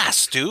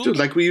blast, dude. Dude,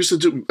 like we used to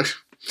do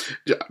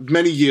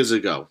many years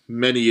ago.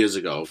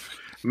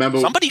 Remember?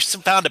 Somebody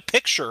found a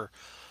picture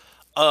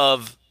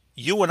of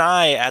you and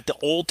I at the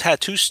old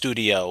tattoo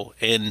studio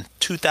in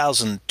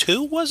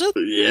 2002, was it?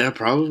 Yeah,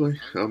 probably.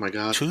 Oh, my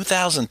God.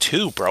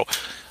 2002, bro.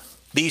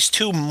 These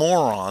two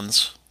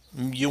morons,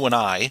 you and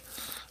I.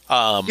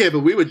 Yeah, but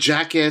we were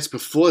Jackass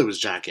before it was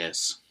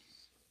Jackass.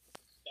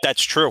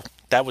 That's true.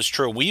 That was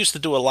true. We used to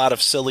do a lot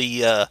of silly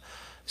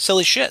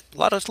shit. A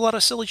lot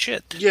of silly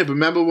shit. Yeah, but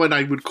remember when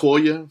I would call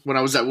you when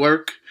I was at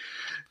work?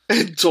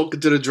 and talking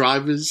to the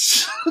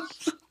drivers.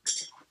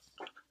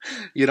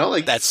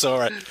 Like that's so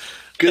right.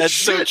 Good that's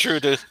shit. So true,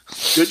 dude.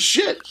 Good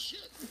shit.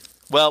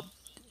 Well,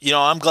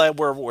 I'm glad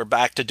we're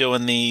back to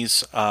doing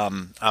these. I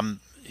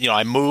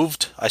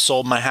moved. I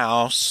sold my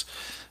house.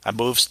 I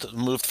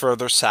moved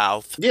further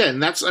south. Yeah,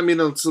 and it's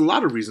a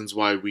lot of reasons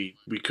why we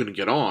couldn't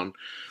get on.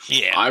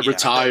 Yeah, I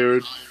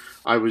retired.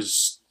 I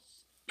was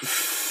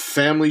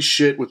family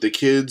shit with the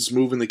kids,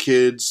 moving the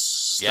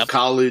kids to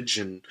college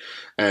and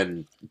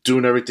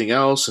doing everything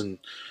else, and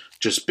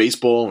just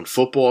baseball and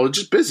football. It's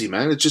just busy,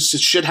 man. It's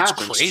shit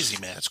happens. It's crazy,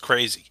 man. It's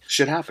crazy.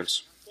 Shit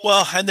happens.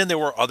 Well, and then there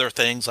were other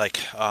things like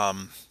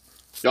oh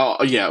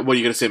yeah, what are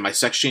you gonna say? My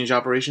sex change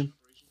operation?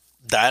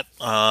 That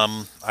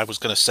I was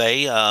gonna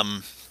say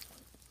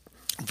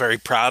very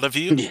proud of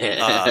you.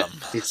 Yeah,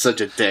 he's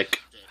such a dick.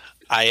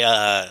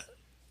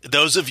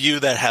 Those of you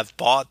that have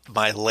bought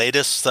my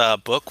latest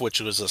book, which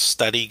was a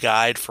study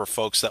guide for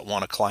folks that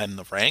want to climb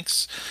the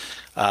ranks,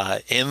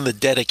 in the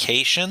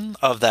dedication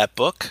of that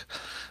book,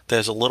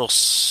 there's a little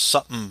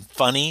something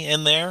funny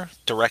in there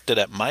directed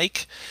at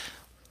Mike.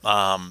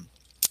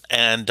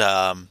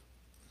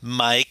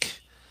 Mike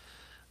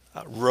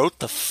wrote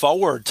the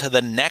forward to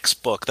the next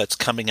book that's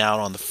coming out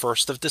on the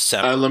 1st of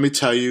December. Let me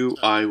tell you,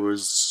 I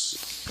was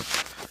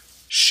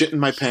shitting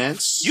my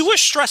pants. You were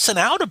stressing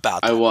out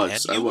about that. I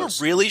was. Man. You were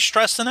really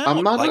stressing out.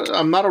 I'm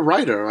not a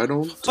writer. I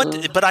don't.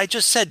 But I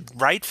just said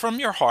write from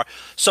your heart.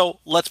 So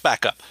let's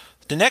back up.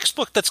 The next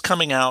book that's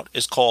coming out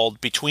is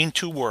called Between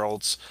Two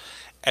Worlds,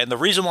 and the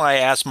reason why I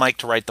asked Mike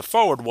to write the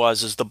forward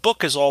is the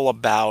book is all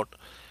about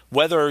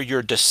whether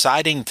you're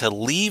deciding to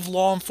leave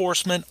law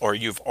enforcement or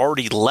you've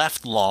already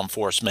left law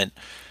enforcement.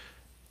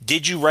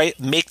 Did you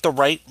make the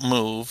right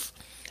move,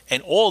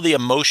 and all the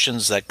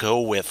emotions that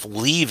go with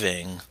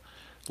leaving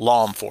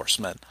law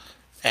enforcement?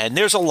 And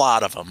there's a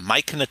lot of them.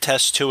 Mike can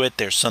attest to it.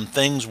 There's some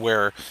things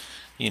where,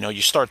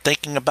 you start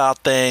thinking about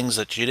things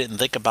that you didn't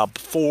think about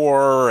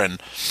before,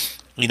 and,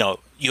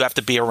 you have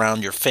to be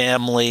around your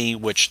family,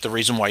 which the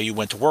reason why you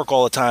went to work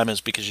all the time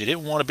is because you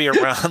didn't want to be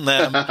around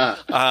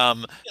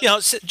them.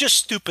 Just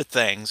stupid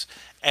things.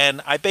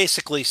 And I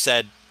basically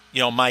said,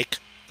 Mike,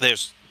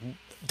 there's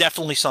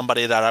definitely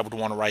somebody that I would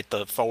want to write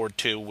the forward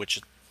to,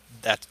 which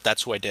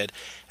that's who I did.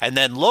 And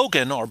then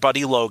Logan, our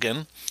buddy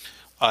Logan,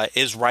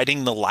 is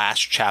writing the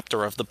last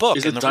chapter of the book.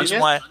 Is and it the done reason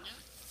yet? why,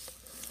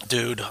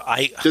 dude,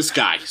 this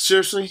guy,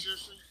 seriously?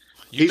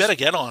 You better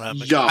get on him.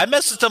 Yo. I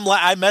messaged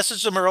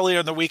him earlier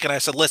in the week, and I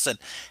said, "Listen,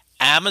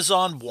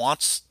 Amazon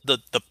wants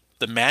the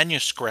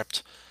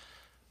manuscript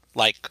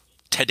like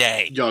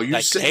today. Yo, you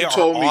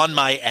told me on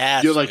my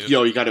ass. You're like, dude.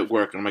 yo, you got it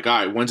working. I'm like,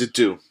 all right, when's it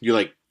due? You're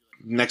like,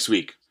 next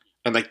week.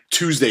 And like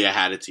Tuesday, I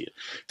had it to you.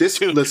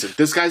 Listen,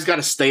 this guy's got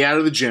to stay out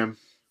of the gym.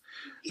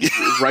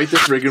 Write the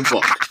friggin'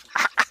 book.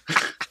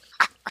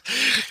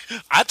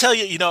 I tell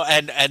you,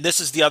 and this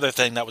is the other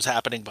thing that was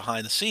happening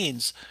behind the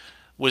scenes,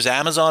 was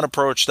Amazon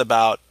approached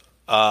about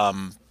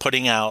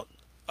putting out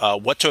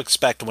what to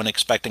expect when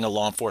expecting a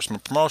law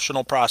enforcement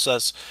promotional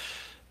process.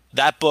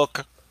 That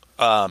book,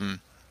 I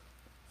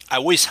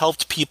always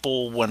helped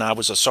people when I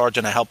was a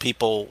sergeant. I helped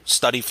people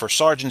study for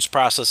sergeant's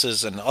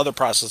processes and other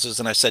processes.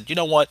 And I said, you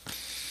know what?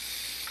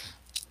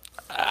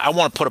 I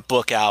want to put a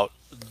book out,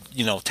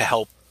 to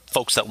help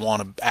folks that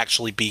want to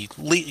actually be,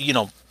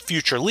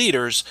 future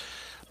leaders,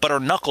 but are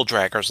knuckle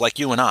draggers like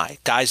you and I,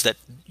 guys that,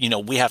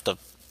 we have to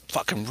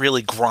fucking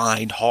really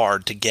grind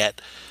hard to get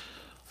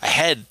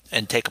ahead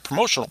and take a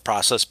promotional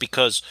process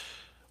because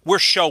we're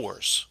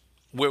showers.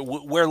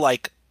 We're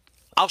like,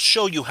 I'll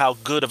show you how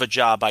good of a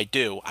job I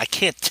do. I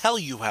can't tell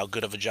you how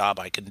good of a job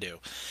I can do.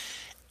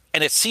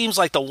 And it seems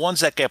like the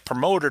ones that get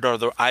promoted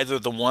are either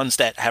the ones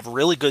that have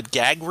really good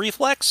gag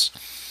reflex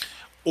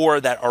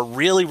or that are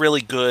really,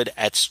 really good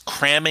at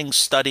cramming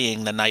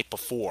studying the night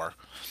before.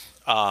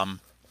 And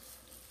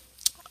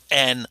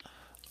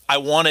I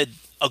wanted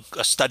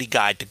a study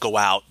guide to go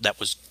out that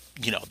was,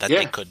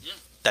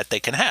 that they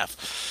can have.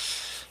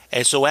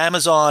 And so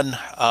Amazon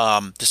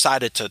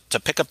decided to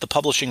pick up the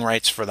publishing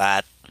rights for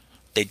that.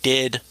 They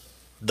did.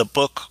 The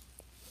book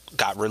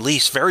got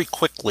released very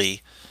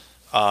quickly,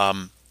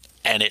 and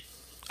it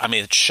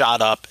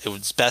shot up. It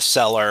was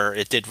bestseller.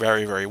 It did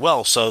very, very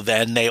well. So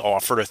then they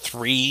offered a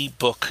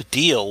 3-book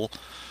deal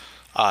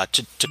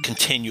to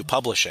continue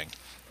publishing.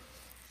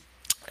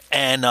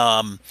 And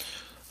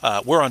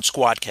we're on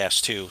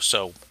Squadcast too,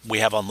 so we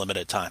have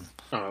unlimited time.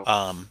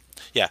 Oh.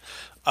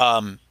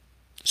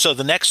 So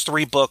the next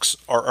 3 books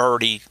are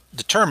already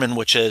determined,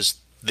 which is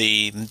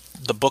the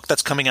book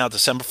that's coming out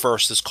December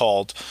 1st is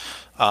called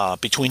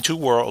Between Two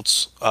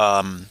Worlds.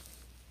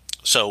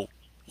 So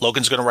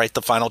Logan's going to write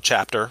the final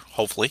chapter,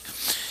 hopefully.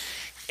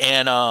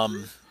 And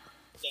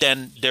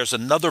then there's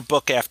another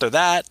book after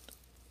that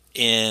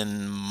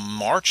in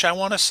March, I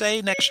want to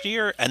say, next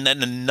year. And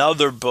then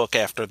another book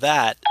after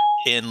that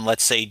in,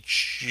 let's say,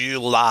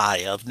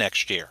 July of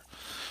next year.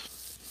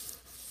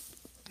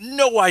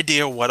 No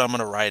idea what I'm going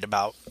to write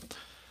about,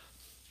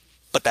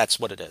 but that's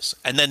what it is.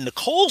 And then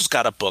Nicole's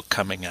got a book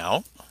coming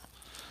out,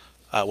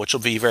 which will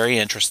be very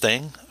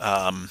interesting.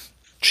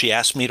 She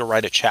asked me to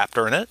write a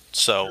chapter in it,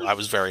 so I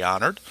was very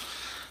honored.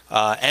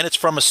 And it's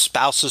from a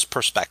spouse's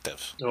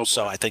perspective,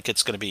 so I think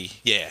it's going to be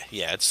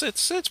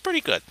it's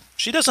pretty good.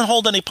 She doesn't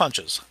hold any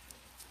punches,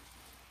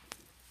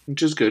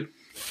 which is good.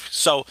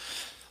 So,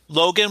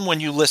 Logan,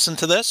 when you listen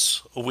to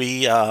this,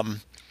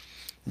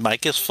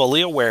 Mike is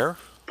fully aware.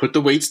 Put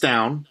the weights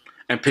down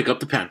and pick up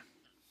the pen.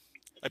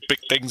 I pick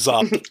things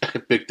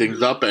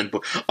up. And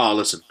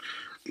listen,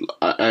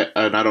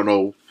 I don't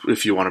know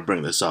if you want to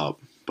bring this up,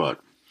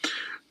 but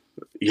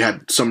you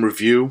had some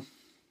review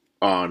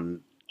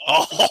on.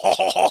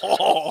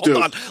 Hold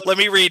on. Let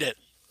me read it.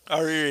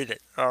 I'll read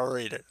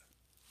it.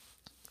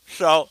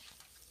 So,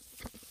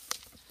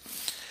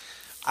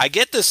 I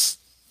get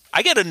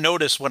a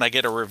notice when I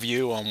get a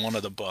review on one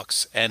of the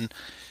books. And,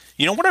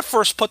 when I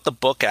first put the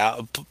book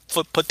out,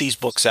 put these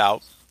books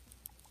out,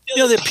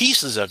 they're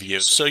pieces of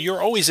you. So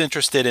you're always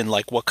interested in,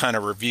 like, what kind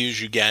of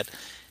reviews you get.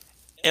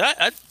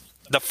 And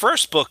the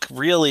first book,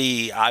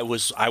 really, I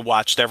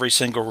watched every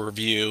single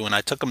review and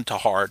I took them to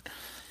heart.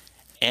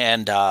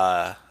 And,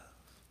 the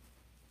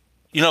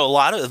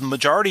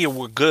majority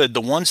were good.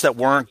 The ones that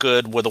weren't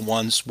good were the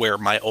ones where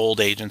my old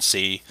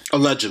agency...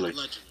 Allegedly.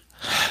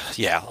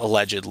 Yeah,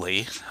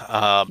 allegedly.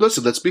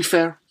 Listen, let's be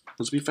fair.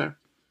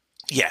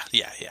 Yeah.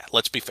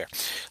 Let's be fair.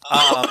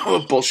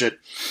 Bullshit.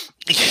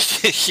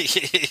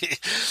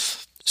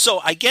 So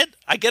I get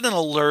an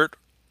alert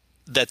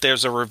that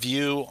there's a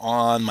review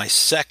on my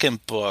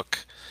second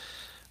book,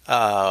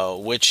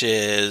 which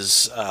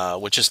is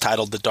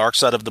titled "The Dark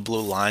Side of the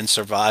Blue Line: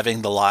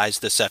 Surviving the Lies,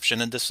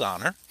 Deception, and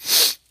Dishonor."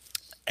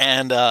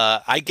 And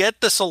I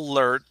get this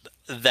alert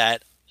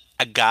that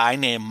a guy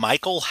named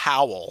Michael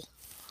Howell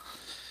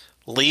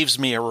leaves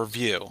me a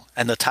review.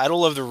 And the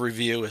title of the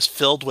review is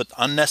 "Filled with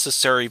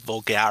Unnecessary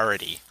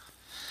Vulgarity."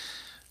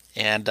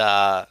 And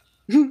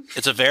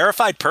it's a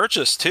verified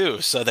purchase,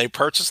 too. So they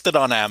purchased it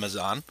on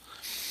Amazon.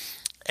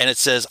 And it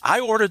says, "I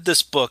ordered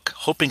this book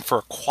hoping for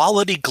a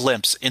quality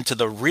glimpse into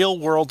the real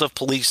world of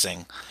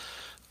policing.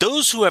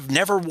 Those who have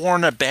never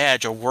worn a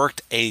badge or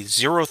worked a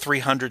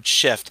 0300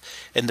 shift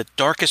in the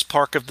darkest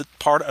part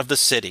of the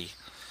city.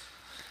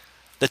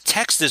 The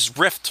text is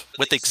rife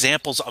with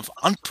examples of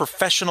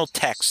unprofessional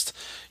text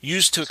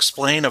used to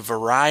explain a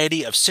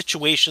variety of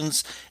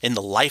situations in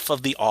the life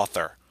of the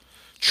author.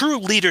 True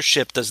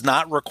leadership does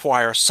not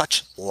require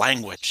such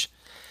language.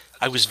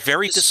 I was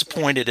very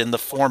disappointed in the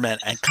format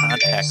and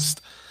context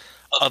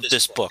of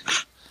this book.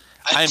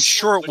 I am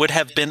sure it would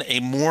have been a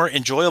more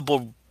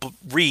enjoyable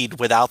read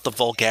without the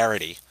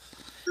vulgarity.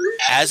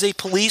 As a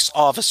police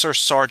officer,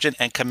 sergeant,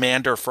 and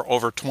commander for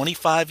over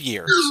 25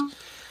 years,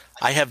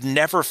 I have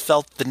never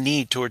felt the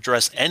need to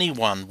address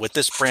anyone with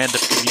this brand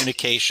of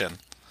communication.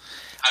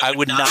 I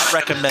would not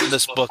recommend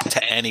this book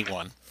to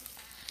anyone."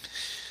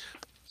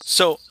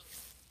 So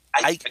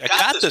I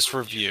got this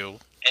review,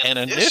 and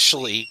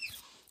initially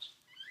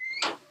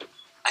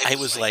I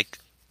was like,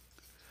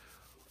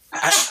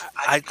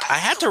 I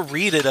had to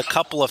read it a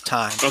couple of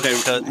times. Okay,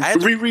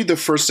 reread the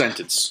first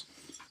sentence.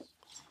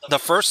 The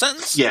first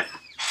sentence? Yeah.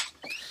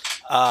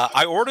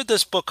 I ordered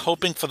this book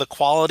hoping for the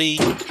quality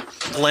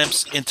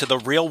glimpse into the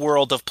real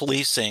world of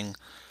policing.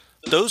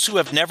 Those who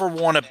have never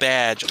worn a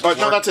badge. No,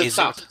 that's it.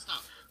 Stop.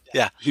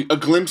 Yeah. A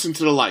glimpse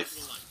into the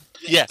life.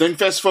 Yeah. Then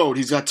fast forward,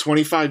 he's got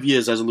 25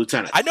 years as a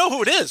lieutenant. I know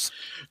who it is.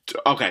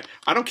 Okay.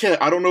 I don't care.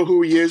 I don't know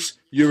who he is.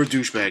 You're a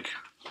douchebag.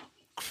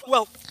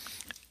 Well,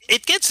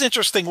 it gets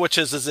interesting, which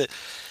is it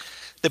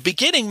the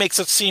beginning makes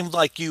it seem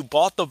like you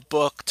bought the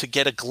book to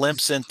get a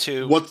glimpse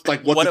into what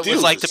it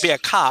was like to be a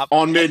cop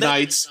on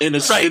midnights in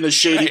a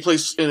shady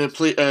place in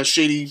a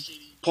shady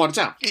part of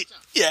town.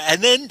 Yeah,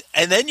 and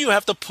then you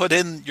have to put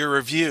in your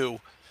review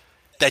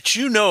that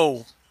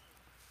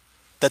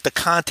that the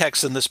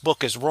context in this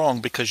book is wrong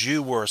because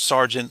you were a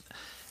sergeant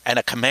and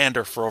a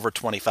commander for over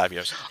 25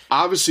 years.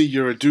 Obviously,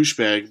 you're a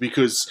douchebag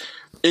because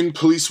in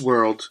police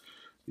world,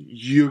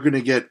 you're going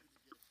to get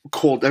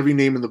called every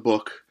name in the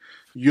book.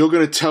 You're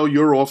going to tell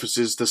your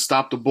officers to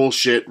stop the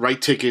bullshit,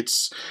 write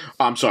tickets.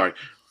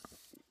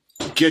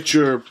 Get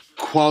your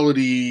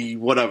quality,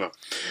 whatever.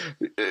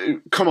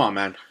 Come on,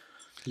 man.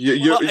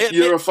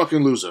 You're a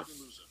fucking loser.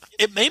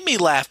 It made me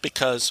laugh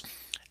because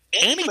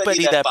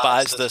anybody that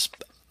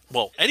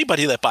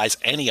buys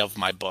any of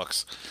my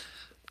books,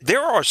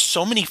 there are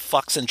so many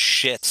fucks and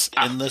shits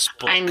in this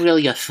book. I'm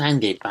really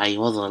offended by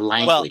all the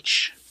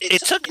language. Well,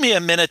 it took me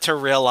a minute to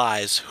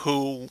realize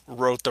who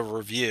wrote the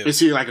review. Is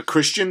he like a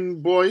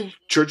Christian boy?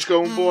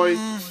 Church-going boy?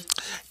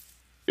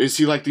 Is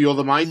he like the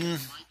other Mike?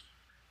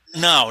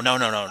 No,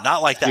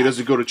 not like that. He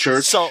doesn't go to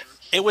church? So,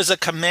 it was a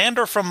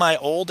commander from my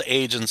old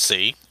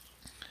agency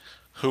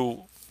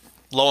who,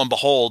 lo and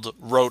behold,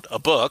 wrote a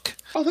book.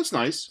 Oh, that's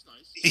nice.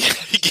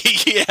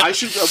 Yeah. I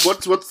should,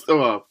 what's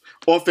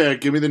off air,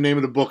 give me the name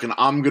of the book and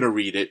I'm going to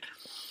read it.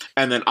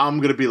 And then I'm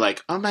going to be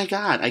like, oh my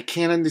God, I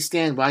can't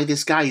understand why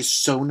this guy is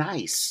so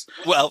nice.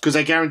 Well, because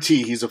I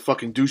guarantee he's a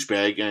fucking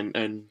douchebag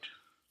and...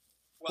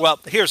 Well,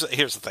 here's the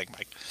thing,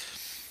 Mike.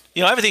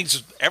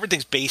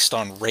 Everything's based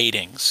on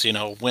ratings.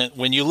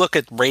 When you look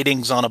at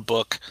ratings on a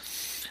book,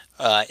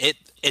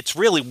 it's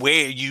really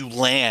where you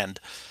land.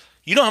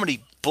 You know how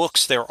many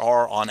books there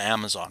are on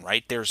Amazon,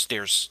 right? There's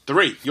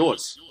 3,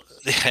 yours.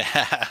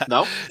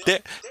 No?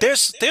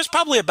 There's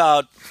probably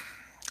about,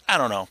 I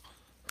don't know,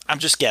 I'm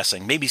just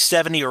guessing, maybe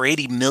 70 or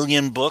 80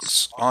 million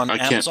books on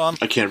Amazon.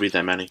 I can't read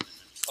that many.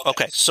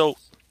 Okay, so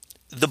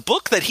the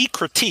book that he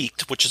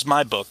critiqued, which is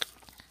my book,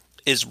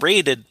 is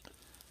rated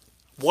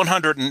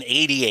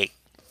 188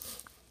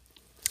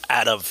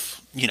 out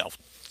of,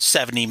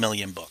 70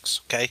 million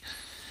books, okay?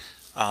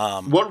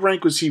 What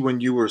rank was he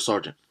when you were a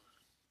sergeant?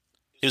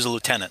 He was a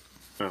lieutenant.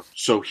 Oh,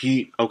 so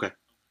okay.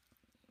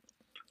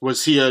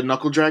 Was he a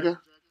knuckle dragger?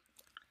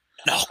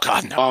 No,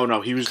 God, no. Oh,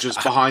 no, he was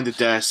just behind the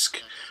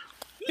desk.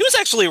 He was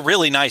actually a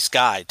really nice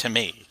guy to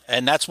me,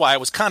 and that's why I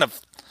was kind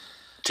of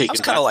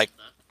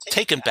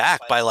taken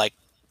back by like,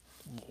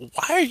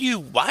 why are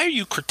you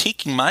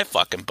critiquing my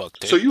fucking book,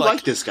 dude? So you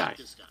like this guy?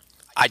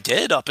 I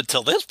did up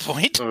until this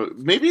point.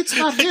 Maybe it's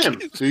not him.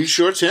 Are you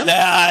sure it's him?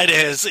 Nah,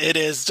 it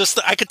is. Just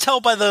I could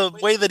tell by the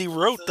way that he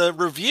wrote the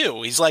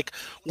review. He's like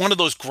one of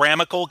those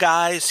grammatical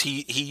guys.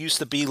 He used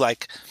to be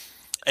like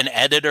an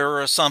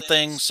editor or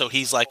something, so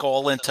he's like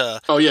all into.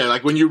 Oh yeah,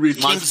 like when you read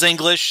King's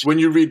English. When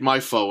you read my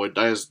forward,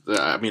 I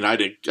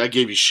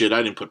gave you shit.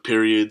 I didn't put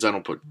periods. I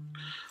don't put.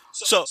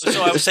 So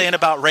I was saying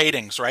about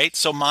ratings, right?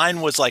 So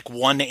mine was like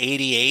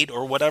 188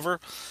 or whatever.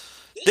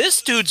 This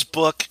dude's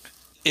book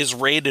is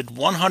rated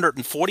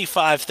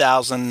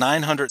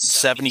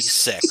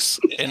 145,976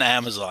 in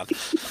Amazon.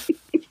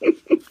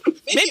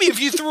 Maybe if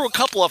you threw a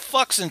couple of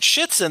fucks and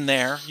shits in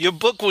there, your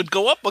book would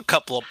go up a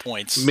couple of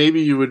points.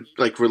 Maybe you would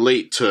like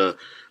relate to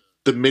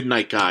the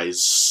Midnight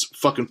Guys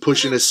fucking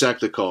pushing a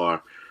sector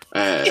car.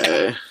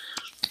 Listen.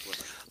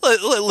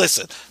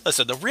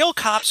 The real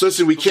cops.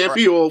 Listen, we can't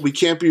be all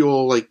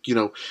like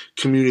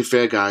community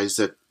fair guys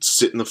that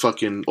sit in the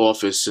fucking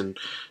office and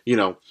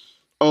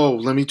oh,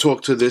 let me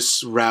talk to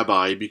this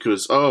rabbi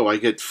because I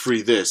get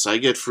free this, I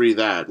get free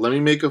that. Let me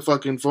make a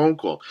fucking phone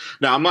call.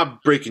 Now I'm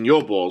not breaking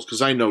your balls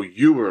because I know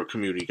you were a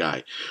community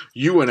guy.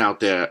 You went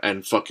out there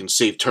and fucking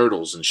saved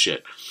turtles and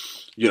shit.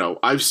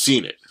 I've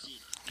seen it.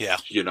 Yeah.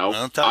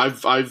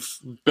 I've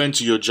been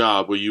to your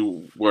job where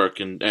you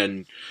work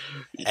and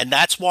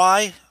that's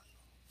why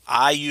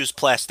I use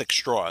plastic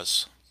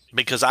straws,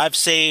 because I've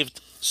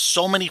saved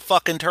so many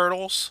fucking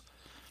turtles.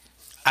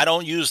 I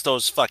don't use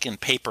those fucking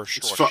paper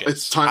straw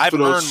shits. I've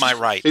earned my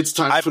right. It's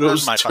time for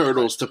those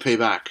turtles to pay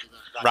back.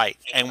 Right.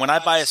 And when I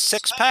buy a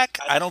 6-pack,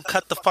 I don't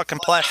cut the fucking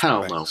plastic.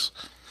 Hell no.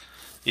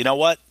 You know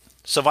what?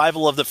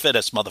 Survival of the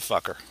fittest,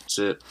 motherfucker. That's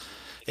it.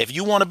 If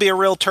you want to be a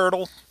real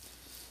turtle,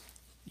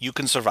 you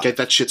can survive. Get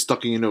that shit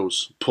stuck in your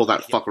nose. Pull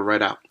that fucker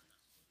right out.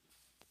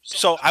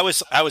 So I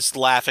was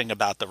laughing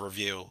about the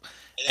review,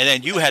 and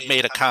then you had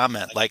made a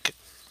comment. Like,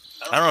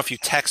 I don't know if you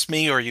text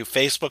me or you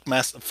Facebook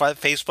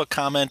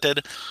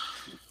commented.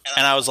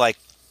 And I was like,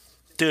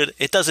 dude,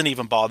 it doesn't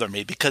even bother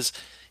me because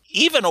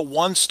even a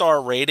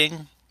 1-star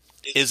rating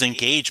is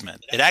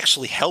engagement. It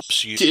actually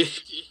helps you.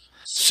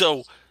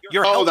 So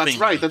you're helping. Oh, that's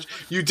right.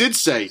 You did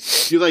say.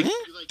 You're like,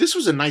 this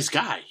was a nice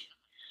guy.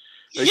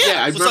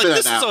 Yeah, I remember that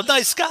this now. This is a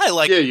nice guy.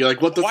 Like, yeah, you're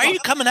like, what the why fuck? are you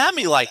coming at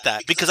me like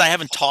that? Because I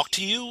haven't talked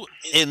to you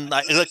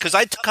because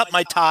I cut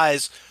my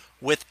ties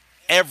with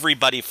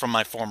everybody from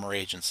my former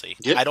agency.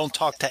 Yep. I don't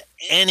talk to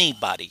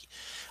anybody.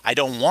 I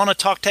don't want to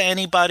talk to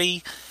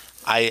anybody.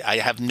 I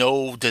have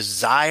no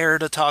desire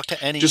to talk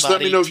to anybody. Just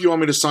let me know if you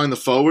want me to sign the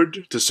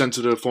forward to send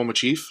to the former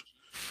chief.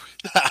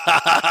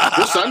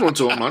 We'll sign one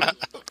to him, man.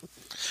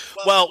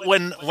 Well,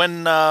 when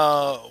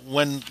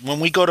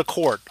we go to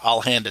court,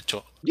 I'll hand it to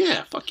him.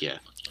 Yeah, fuck yeah.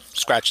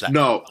 Scratch that.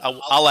 No.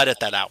 I'll edit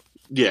that out.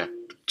 Yeah,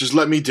 just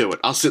let me do it.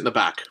 I'll sit in the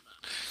back.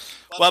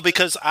 Well,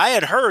 because I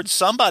had heard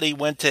somebody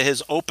went to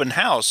his open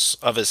house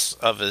of his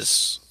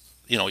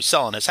he's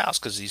selling his house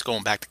because he's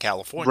going back to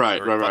California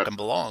where he fucking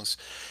belongs.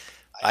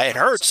 I had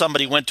heard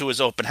somebody went to his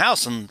open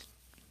house and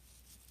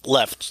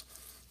left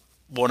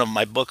one of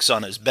my books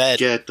on his bed.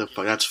 Get the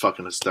fuck. That's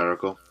fucking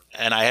hysterical.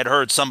 And I had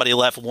heard somebody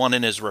left one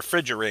in his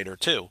refrigerator,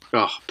 too.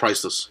 Oh,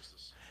 priceless.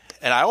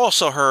 And I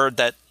also heard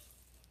that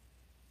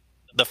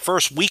the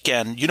first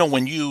weekend,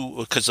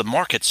 because the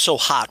market's so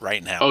hot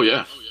right now. Oh,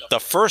 yeah. The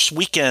first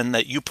weekend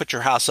that you put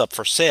your house up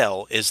for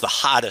sale is the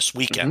hottest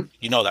weekend. Mm-hmm.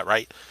 You know that,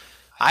 right?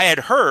 I had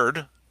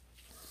heard,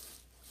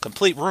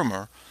 complete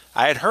rumor,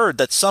 I had heard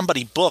that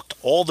somebody booked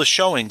all the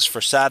showings for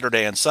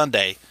Saturday and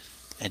Sunday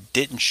and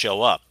didn't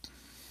show up.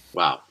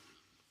 Wow.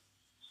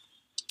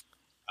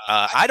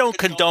 I don't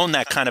condone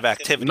that kind of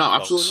activity. No,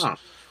 folks. absolutely not.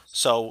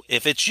 So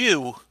if it's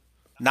you,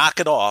 knock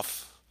it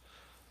off.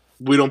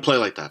 We don't play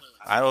like that.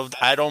 I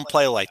don't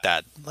play like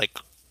that. Like,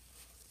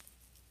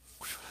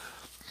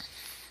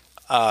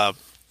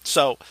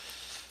 so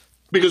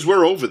because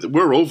we're over.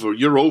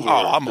 You're over.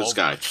 I'm this over.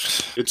 Guy.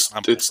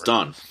 It's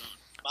done.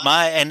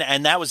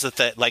 And that was the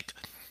thing. Like,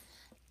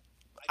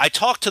 I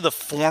talked to the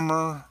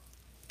former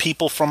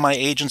people from my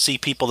agency,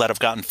 people that have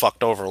gotten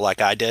fucked over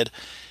like I did,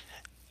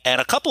 and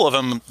a couple of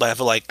them have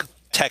like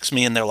text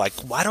me and they're like,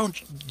 "Why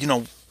don't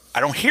I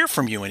don't hear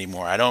from you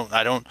anymore.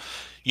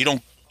 You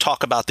don't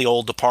talk about the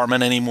old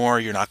department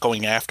anymore. You're not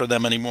going after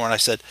them anymore." And I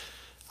said,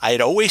 I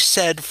had always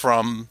said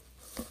from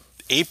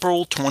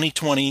April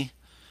 2020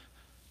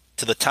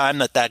 to the time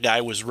that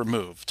guy was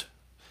removed,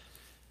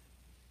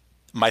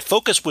 my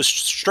focus was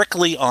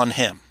strictly on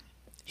him.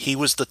 He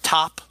was the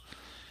top.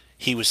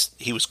 He was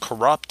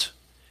corrupt.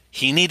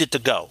 He needed to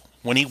go.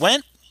 When he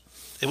went,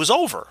 it was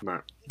over.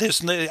 Right.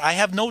 I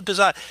have no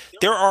desire.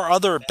 There are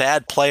other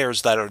bad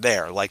players that are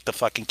there, like the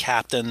fucking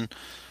captain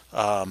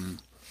that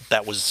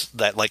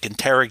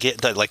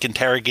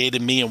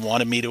interrogated me and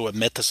wanted me to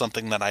admit to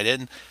something that I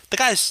didn't. The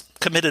guy's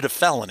committed a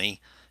felony,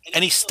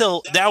 and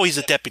now he's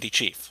a deputy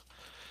chief.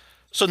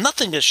 So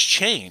nothing has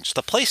changed.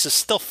 The place is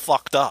still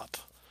fucked up.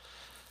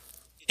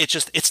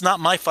 It's not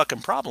my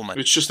fucking problem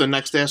anymore. It's just the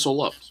next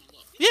asshole up.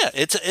 Yeah,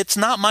 it's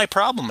not my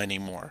problem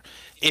anymore.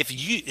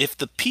 If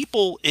the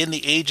people in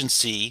the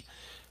agency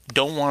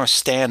don't want to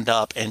stand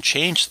up and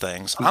change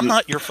things, I'm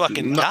not your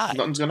fucking guy.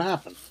 Nothing's gonna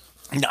happen.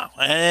 No,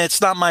 and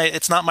it's not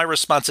my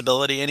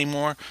responsibility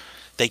anymore.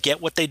 They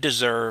get what they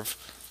deserve.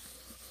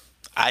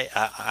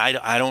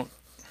 I don't.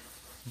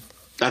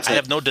 That's I it.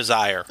 have no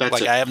desire.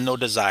 That's it. I have no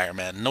desire,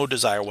 man. No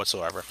desire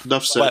whatsoever.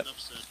 Enough said.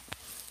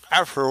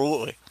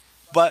 Absolutely.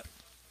 But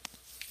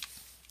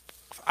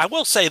I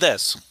will say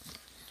this.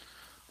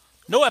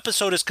 No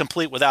episode is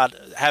complete without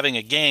having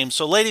a game.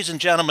 So, ladies and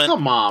gentlemen...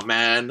 Come on,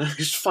 man.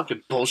 It's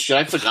fucking bullshit.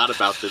 I forgot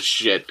about this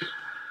shit.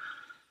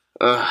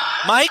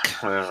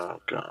 Mike?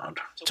 Oh, God.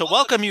 To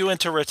welcome you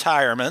into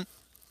retirement,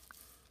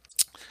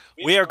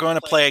 we are going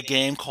to play a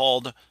game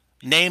called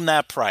Name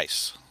That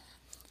Price.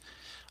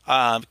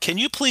 Can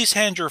you please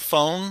hand your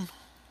phone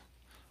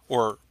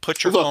or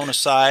put your phone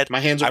aside? My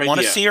hands are right I want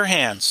to here. see your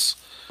hands.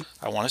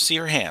 I want to see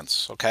your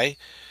hands, okay?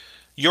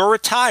 You're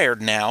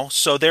retired now,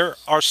 so there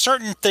are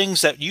certain things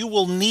that you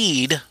will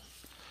need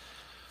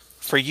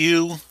for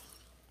you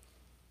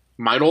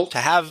to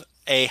have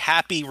a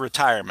happy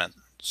retirement.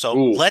 So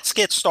let's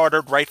get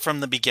started right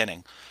from the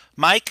beginning.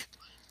 Mike,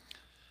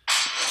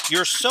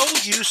 you're so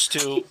used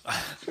to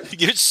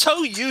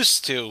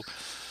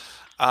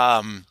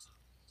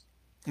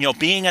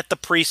being at the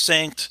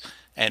precinct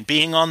and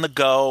being on the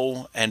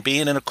go and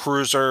being in a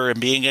cruiser and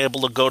being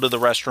able to go to the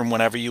restroom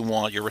whenever you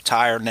want. You're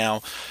retired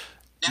now.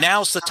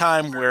 Now's the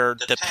time where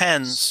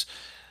Depends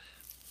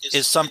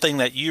is something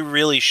that you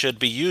really should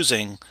be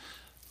using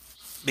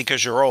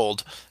because you're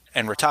old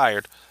and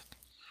retired.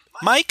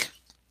 Mike,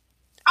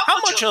 how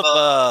much of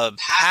a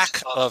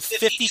pack of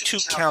 52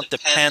 count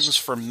Depends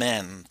for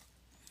men?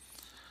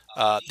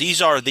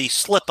 These are the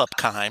slip-up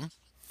kind.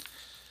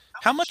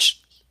 How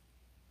much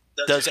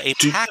does a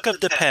pack of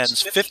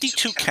Depends,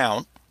 52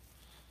 count,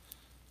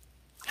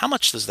 how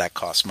much does that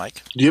cost,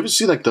 Mike? Do you ever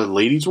see, like, the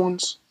ladies'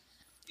 ones?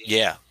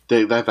 Yeah.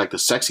 They have, like, the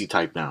sexy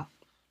type now.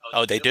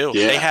 Oh, they do?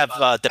 Yeah. They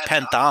have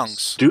Depend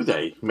thongs. Do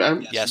they?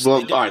 Yes,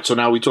 Well, they do. all right, so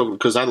now we talk,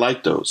 because I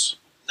like those.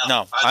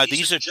 No,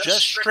 these are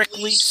just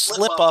strictly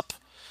slip-up,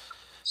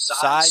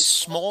 size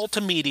small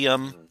to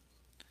medium,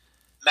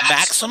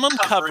 maximum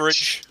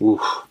coverage, Oof.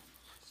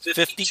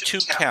 52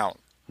 count.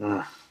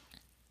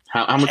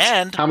 How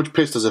much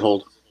piss does it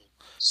hold?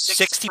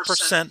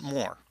 60%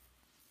 more.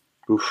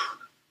 Oof.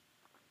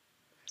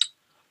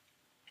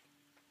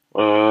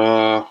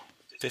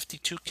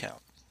 52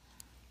 count.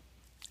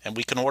 And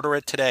we can order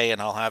it today,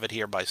 and I'll have it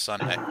here by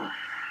Sunday.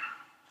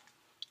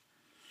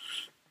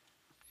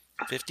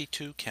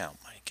 52 count,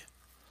 Mike.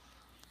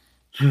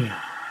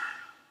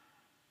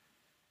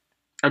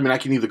 I mean, I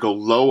can either go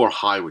low or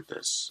high with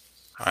this.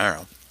 I don't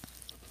know.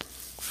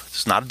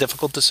 It's not a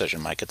difficult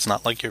decision, Mike. It's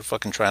not like you're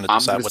fucking trying to I'm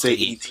decide going to what say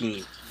to eat.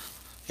 18.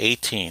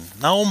 18.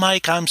 No,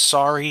 Mike, I'm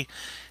sorry.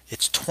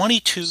 It's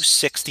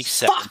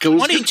 22.67. Fuck, it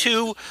was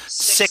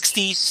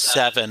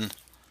 22.67.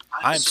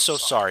 I'm so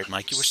sorry,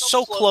 Mike. You were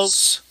so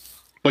close.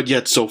 But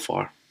yet so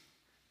far.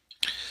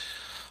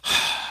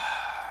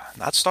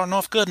 Not starting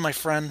off good, my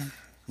friend.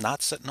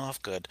 Not setting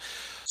off good.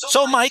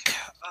 So, Mike,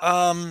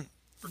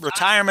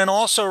 retirement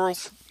also,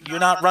 you're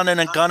not running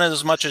and gunning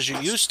as much as you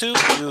used to.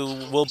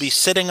 You will be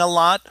sitting a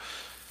lot.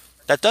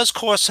 That does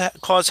cause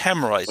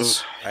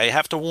hemorrhoids. I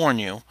have to warn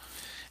you.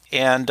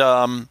 And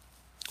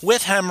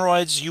with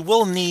hemorrhoids, you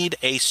will need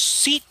a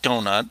seat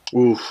donut.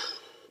 Oof.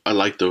 I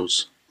like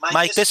those.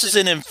 Mike, this is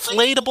an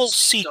inflatable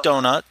seat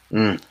donut.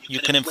 You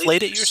can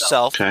inflate it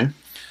yourself. Okay.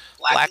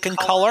 Black in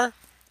color.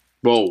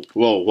 Whoa.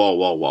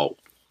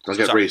 Don't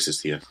get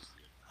racist here.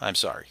 I'm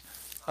sorry.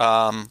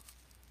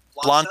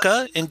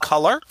 Blanca in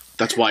color.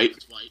 That's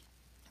white.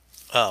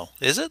 Oh,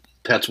 is it?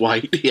 That's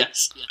white,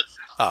 yes.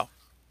 Oh,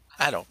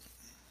 I don't.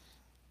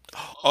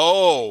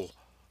 Oh,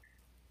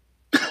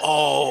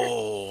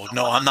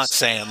 no, I'm not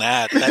saying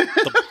that.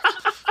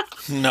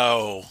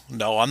 No,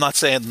 I'm not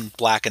saying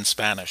black in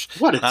Spanish.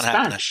 What, it's not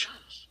Spanish?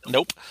 Happening.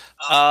 Nope.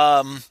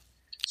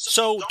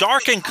 So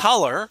dark in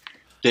color.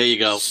 There you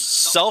go.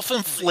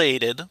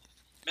 Self-inflated.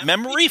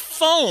 Memory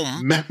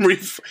foam.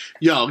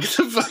 Yo, get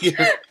the fuck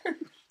out.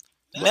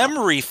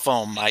 Memory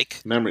foam,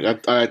 Mike. Memory. All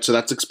right, so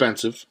that's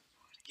expensive.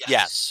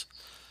 Yes.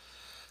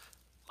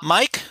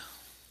 Mike,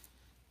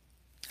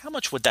 how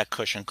much would that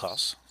cushion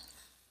cost?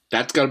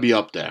 That's got to be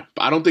up there.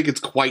 But I don't think it's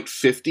quite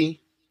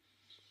 50.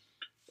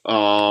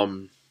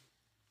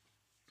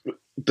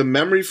 The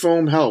memory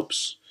foam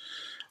helps.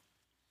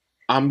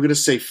 I'm going to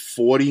say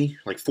 40,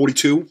 like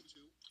 42.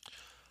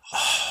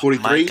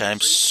 43. Mike, I'm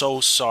so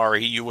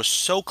sorry. You were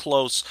so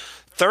close.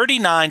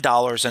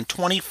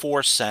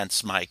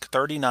 $39.24, Mike.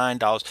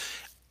 $39.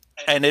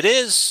 And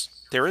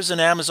there is an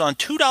Amazon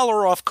 $2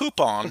 off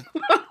coupon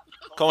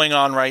going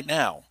on right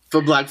now.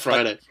 For Black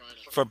Friday.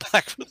 For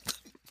Black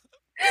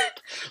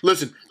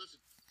Listen,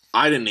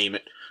 I didn't name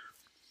it.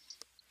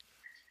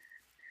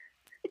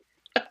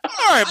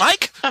 All right,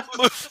 Mike.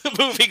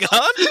 Moving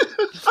on.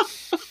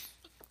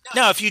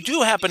 Now, if you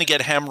do happen to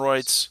get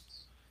hemorrhoids,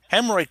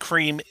 hemorrhoid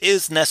cream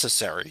is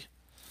necessary.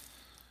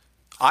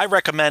 I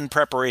recommend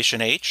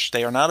Preparation H.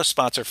 They are not a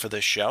sponsor for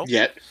this show.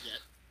 Yet.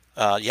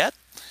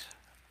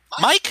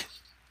 Mike,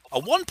 a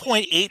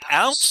 1.8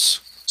 ounce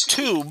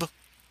tube.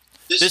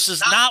 This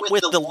is not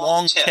with the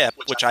long tip,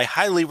 which I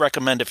highly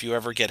recommend if you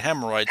ever get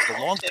hemorrhoids. The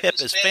long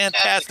tip is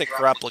fantastic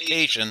for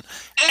application,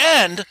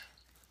 and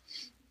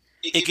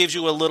it gives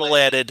you a little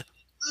added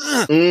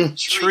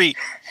treat.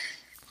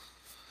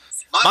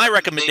 My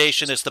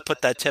recommendation is to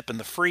put that tip in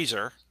the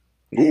freezer.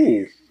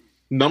 Ooh.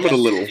 Numb it a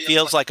little. It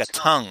feels like a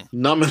tongue.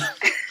 Numb it.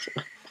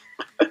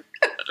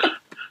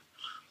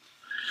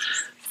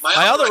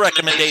 My other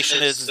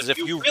recommendation is if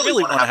you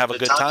really want to have a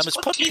good time, is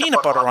put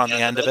peanut butter on the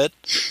end of it.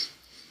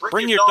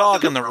 Bring your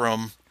dog in the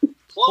room.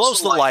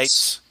 Close the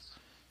lights.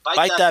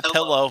 Bite that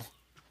pillow.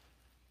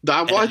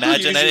 And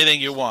imagine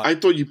anything you want. I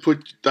thought you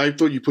put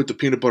the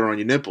peanut butter on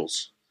your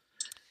nipples.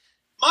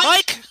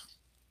 Mike,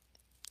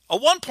 a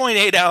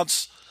 1.8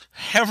 ounce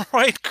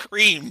hemorrhoid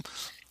cream.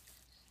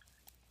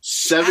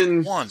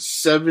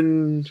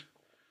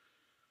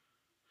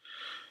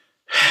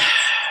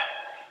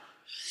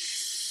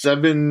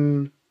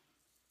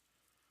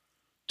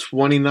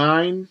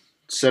 729,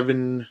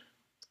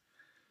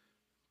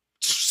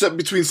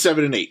 between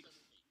 7 and 8.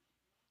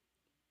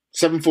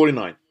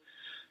 749.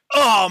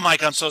 Oh,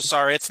 Mike, I'm so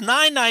sorry. It's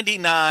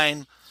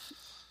 $9.99.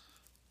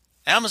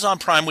 Amazon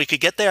Prime. We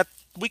could get there.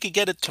 We could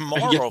get it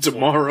tomorrow.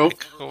 Tomorrow,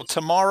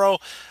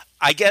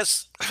 I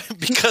guess,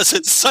 because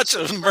it's such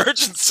an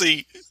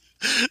emergency,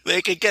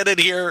 they could get it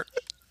here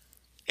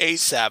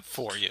ASAP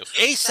for you.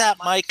 ASAP,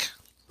 Mike.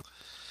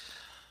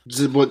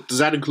 Does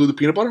that include the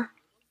peanut butter?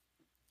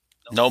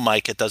 No,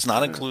 Mike, it does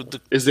not include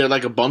the... Is there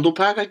like a bundle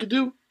pack I could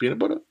do? Peanut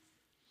butter?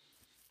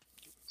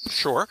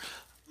 Sure.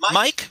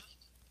 Mike,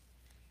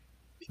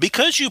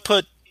 because you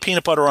put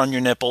peanut butter on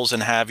your nipples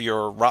and have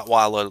your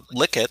Rottweiler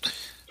lick it,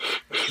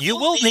 you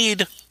will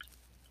need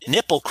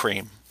nipple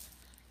cream.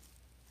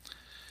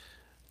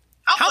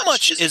 How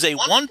much is a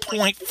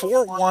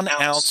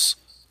 1.41 ounce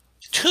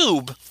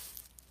tube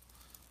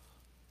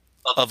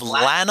of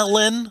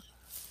lanolin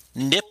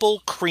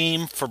nipple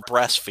cream for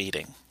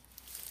breastfeeding?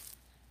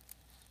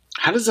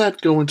 How does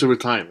that go into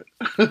retirement?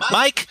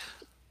 Mike,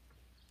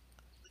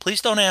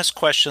 please don't ask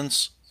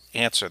questions.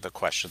 Answer the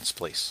questions,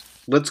 please.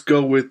 Let's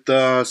go with...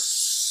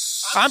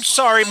 I'm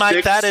sorry,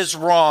 Mike, that is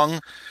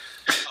wrong.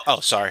 Oh,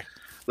 sorry.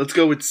 Let's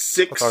go with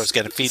I thought I was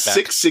getting feedback.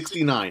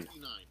 $6.69.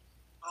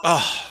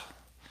 Oh,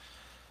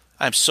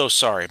 I'm so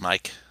sorry,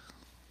 Mike.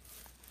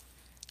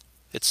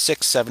 It's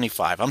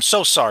 $6.75. I'm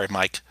so sorry,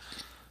 Mike.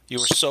 You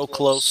were so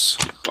close.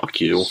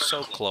 Fuck you.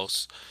 So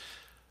close.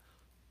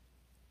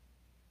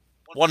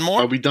 One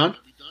more? Are we done?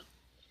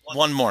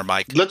 One more,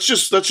 Mike. Let's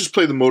just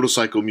play the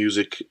motorcycle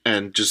music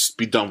and just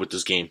be done with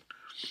this game.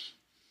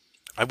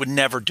 I would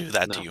never do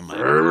that to you, Mike.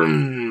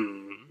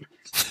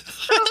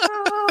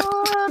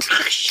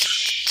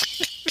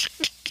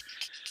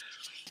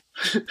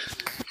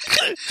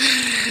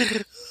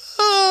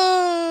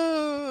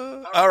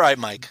 All right,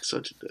 Mike.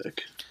 Such a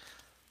dick.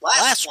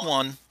 Last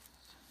one.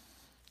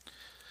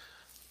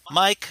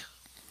 Mike,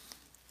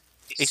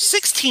 a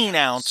 16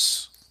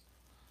 ounce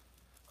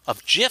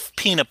of Jif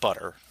peanut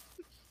butter,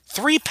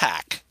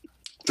 3-pack.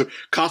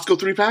 Costco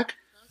 3-pack?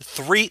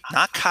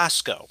 Not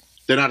Costco.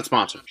 They're not a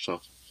sponsor, so.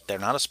 They're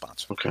not a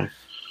sponsor. Okay.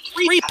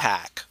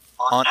 3-pack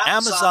on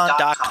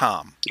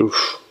Amazon.com.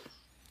 Oof.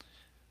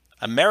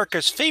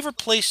 America's favorite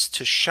place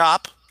to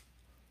shop,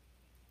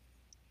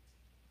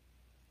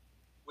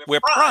 where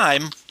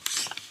Prime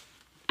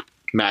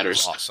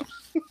matters. Awesome.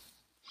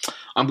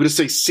 I'm going to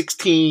say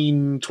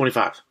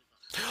 $16.25.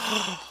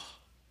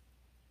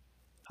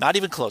 Not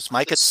even close,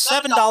 Mike. It's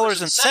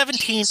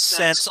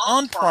 $7.17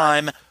 on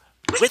Prime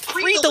with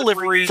free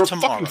delivery for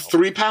tomorrow. For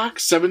 3-pack?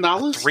 $7?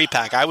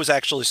 3-pack. I was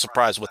actually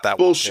surprised with that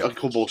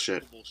bullshit. one.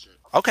 Bullshit.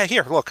 Okay,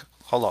 here, look.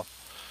 Hold on.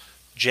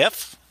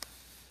 Jif.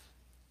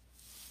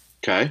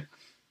 Okay.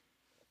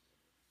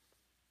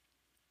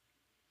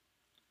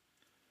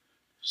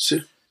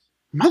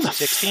 Motherfucker.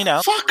 16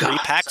 ounce,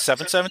 3-pack,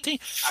 $7.17.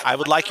 I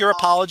would like your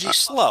apology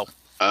slow.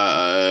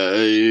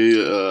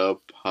 I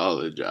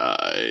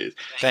apologize.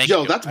 Thank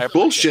you. That's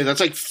bullshit. That's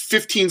like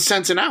 15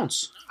 cents an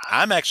ounce.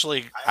 I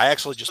actually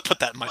just put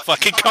that in my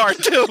fucking cart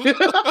too.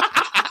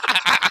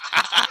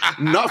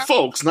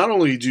 Folks, not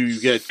only do you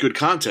get good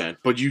content,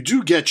 but you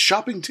do get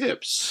shopping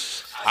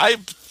tips.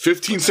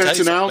 15 cents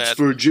an ounce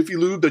for Jiffy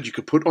Lube that you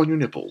could put on your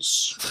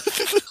nipples.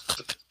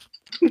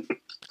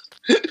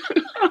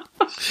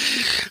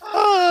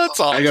 It's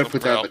awesome, I gotta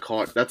put that in the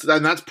cart.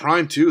 That's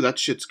Prime too. That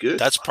shit's good.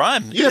 That's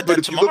Prime. Yeah, but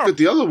if you looked at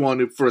the other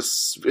one for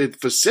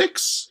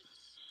 $6,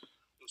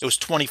 it was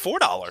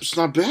 $24. It's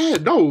not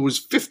bad. No, it was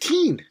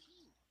 $15.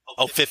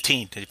 Oh,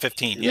 15.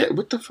 15, yeah.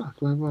 What the fuck?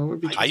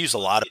 I use a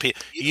lot of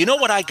people. You know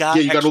what I got?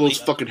 Yeah, you got all those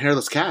fucking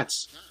hairless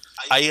cats.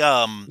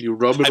 You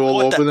rub it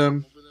all over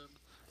them.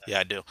 Yeah,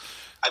 I do.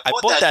 I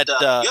bought that.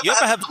 You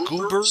ever have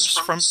Goobers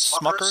from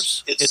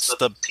Smuckers? It's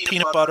the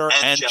peanut butter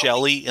and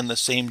jelly in the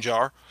same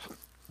jar.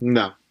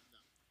 No.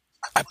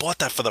 I bought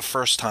that for the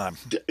first time.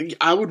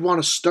 I would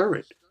want to stir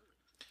it.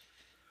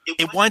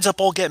 It winds up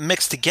all getting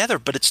mixed together,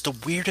 but it's the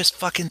weirdest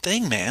fucking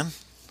thing, man.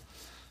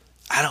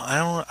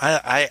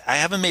 I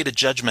haven't made a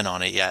judgment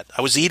on it yet.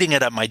 I was eating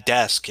it at my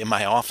desk in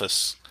my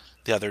office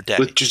the other day.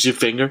 With just your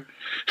finger?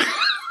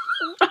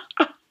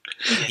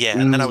 Yeah,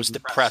 and then I was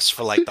depressed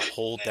for like the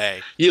whole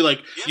day. You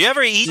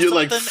ever eat something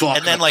like, fuck,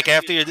 and then like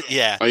after you,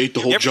 I ate the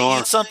whole jar.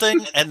 You eat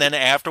something and then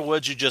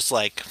afterwards you're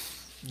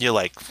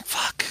like,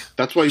 fuck.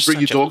 That's why you bring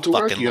your dog to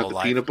work. You have the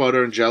peanut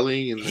butter and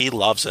jelly, and he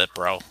loves it,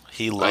 bro.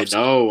 He loves it.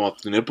 I know,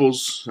 off the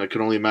nipples. I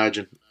can only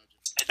imagine.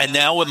 And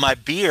now with my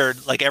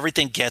beard, like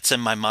everything gets in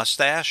my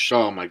mustache.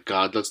 Oh my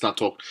god, let's not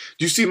talk.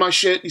 Do you see my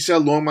shit? You see how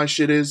long my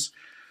shit is?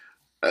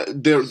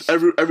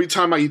 Every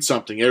time I eat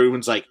something,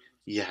 everyone's like,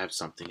 "You have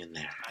something in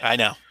there." I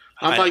know.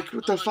 I'm like,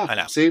 what the fuck?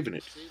 I'm saving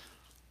it.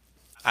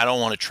 I don't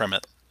want to trim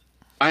it.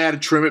 I had to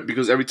trim it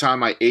because every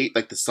time I ate,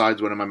 like the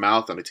sides went in my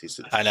mouth and I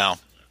tasted it. I know.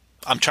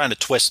 I'm trying to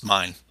twist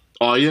mine.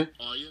 Are you?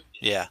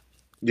 Yeah.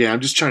 Yeah, I'm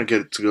just trying to get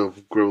it to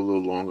grow a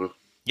little longer.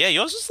 Yeah,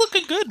 yours is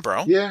looking good,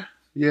 bro. Yeah.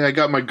 Yeah, I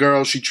got my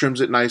girl. She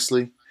trims it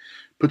nicely.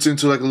 Puts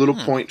into like a little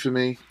point for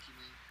me.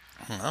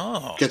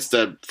 Oh. Gets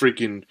that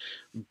freaking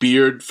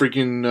beard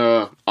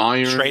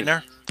iron.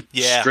 Straightener?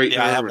 Yeah, straightener,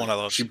 I have one of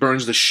those. She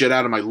burns the shit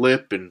out of my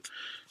lip and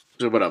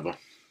whatever.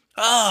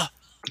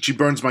 She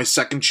burns my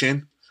second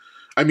chin.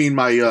 I mean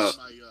my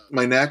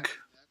my neck.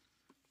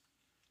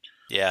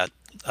 Yeah.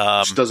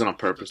 She does it on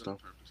purpose though.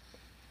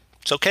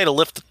 It's okay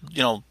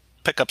to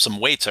pick up some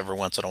weights every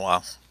once in a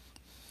while.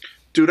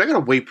 Dude, I got a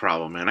weight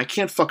problem, man. I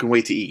can't fucking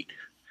wait to eat.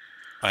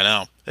 I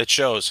know. It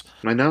shows.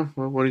 I know.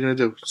 Well, what are you going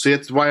to do? See,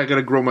 that's why I got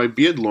to grow my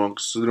beard long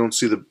so they don't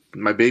see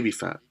my baby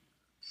fat.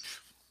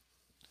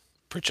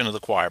 Preaching to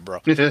the choir,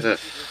 bro. All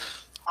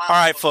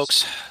right,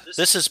 folks.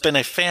 This has been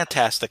a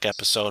fantastic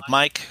episode.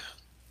 Mike,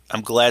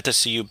 I'm glad to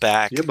see you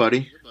back. Yeah,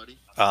 buddy.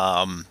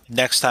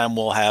 Next time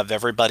we'll have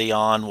everybody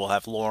on. We'll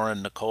have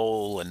Lauren,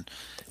 Nicole, and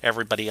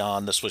everybody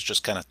on. This was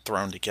just kind of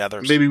thrown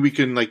together. Maybe we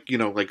can,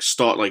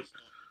 start,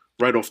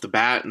 right off the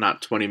bat,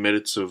 not 20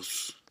 minutes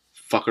of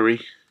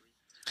fuckery.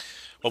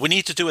 Well, we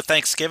need to do a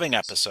Thanksgiving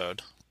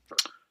episode.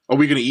 Are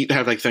we going to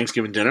have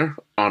Thanksgiving dinner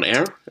on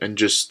air and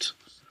just...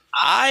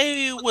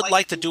 I would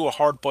like to do a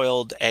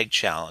hard-boiled egg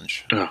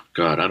challenge. Oh,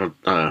 God, I don't...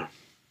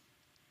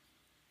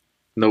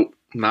 Nope,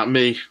 not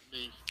me.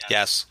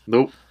 Yes.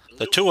 Nope.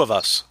 The two of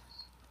us.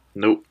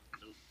 Nope.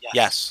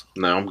 Yes.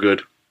 No, I'm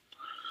good.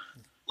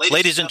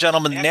 Ladies and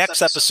gentlemen,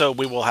 next episode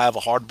we will have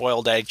a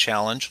hard-boiled egg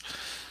challenge.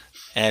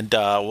 And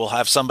we'll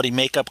have somebody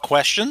make up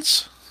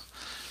questions.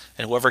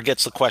 And whoever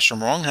gets the question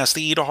wrong has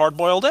to eat a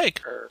hard-boiled egg.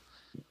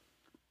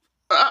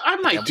 I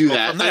might do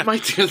that. I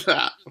might do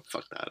that.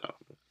 Fuck that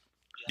up.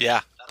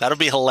 Yeah, that'll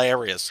be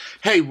hilarious.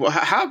 Hey,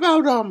 how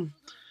about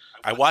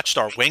I watched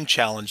our wing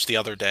challenge the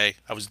other day.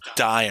 I was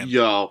dying.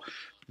 Yo,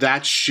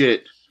 that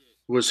shit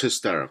was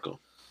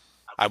hysterical.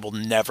 I will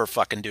never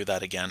fucking do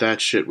that again.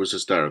 That shit was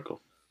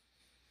hysterical.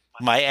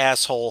 My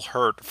asshole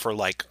hurt for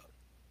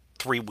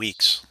 3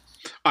 weeks.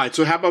 All right,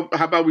 so how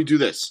about we do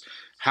this?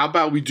 How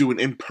about we do an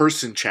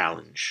in-person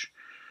challenge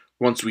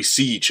once we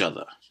see each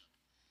other?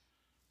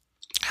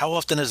 How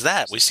often is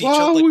that? We see each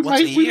other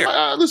once a year.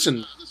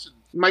 Listen,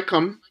 might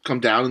come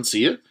down and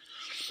see you.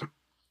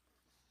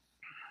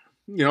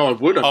 I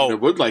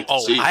would like to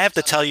see you. I have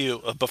to tell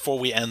you before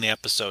we end the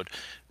episode,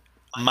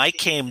 Mike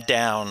came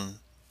down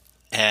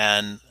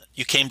and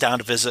you came down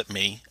to visit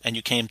me and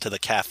you came to the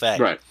cafe.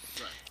 Right.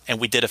 And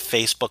we did a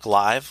Facebook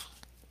Live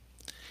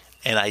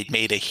and I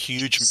made a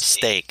huge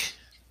mistake.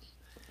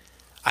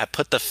 I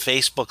put the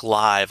Facebook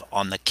Live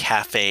on the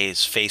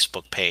cafe's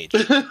Facebook page.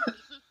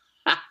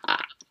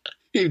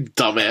 You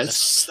dumbass. The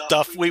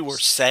stuff we were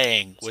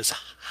saying was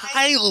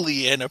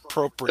highly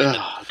inappropriate.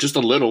 Just a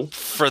little.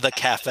 For the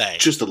cafe.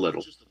 Just a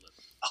little.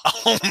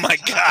 Oh my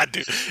God,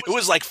 dude. It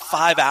was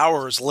 5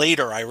 hours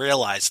later I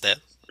realized it.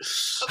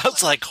 I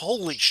was like,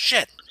 holy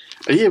shit.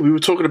 Yeah, we were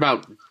talking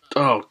about,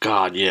 oh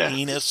God, yeah.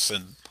 Penis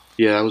and...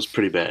 Yeah, that was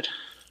pretty bad.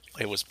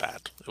 It was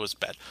bad. It was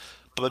bad.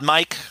 But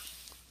Mike,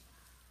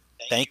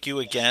 thank you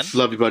again.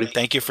 Love you, buddy.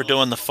 Thank you for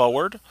doing the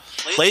forward.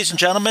 Ladies and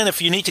gentlemen,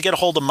 if you need to get a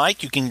hold of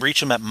Mike, you can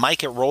reach him at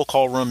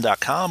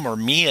mike@rollcallroom.com or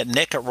me at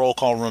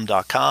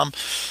nick@rollcallroom.com.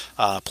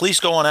 Please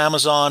go on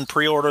Amazon,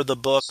 pre-order the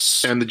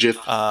books. And the GIF.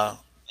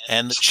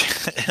 And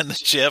the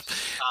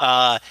GIF.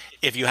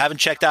 If you haven't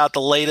checked out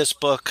the latest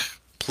book,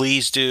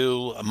 please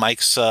do.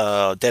 Mike's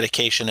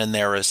dedication in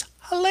there is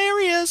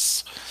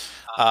hilarious.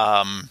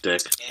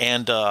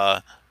 And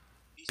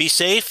be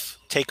safe,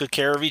 take good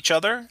care of each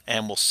other,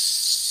 and we'll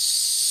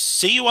see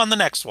See you on the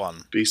next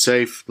one. Be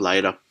safe.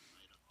 Later.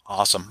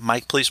 Awesome.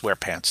 Mike, please wear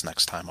pants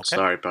next time, okay?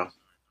 Sorry, pal.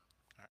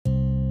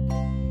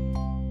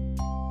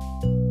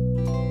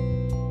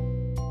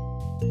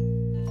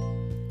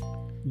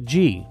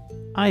 Gee,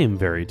 I am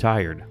very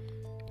tired.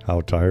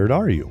 How tired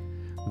are you?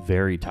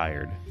 Very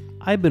tired.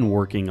 I've been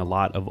working a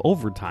lot of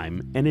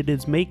overtime, and it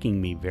is making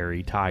me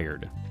very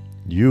tired.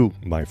 You,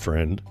 my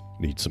friend,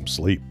 need some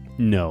sleep.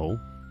 No,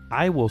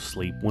 I will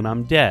sleep when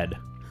I'm dead.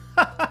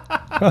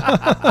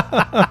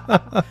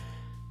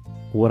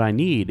 What I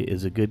need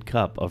is a good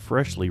cup of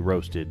freshly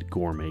roasted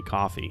gourmet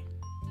coffee.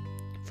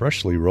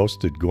 Freshly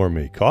roasted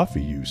gourmet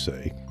coffee, you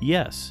say?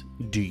 Yes.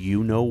 Do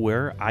you know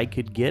where I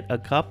could get a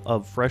cup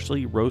of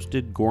freshly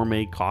roasted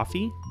gourmet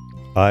coffee?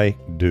 I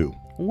do.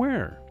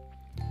 Where?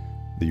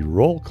 The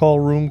Roll Call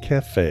Room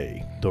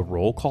Cafe. The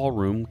Roll Call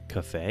Room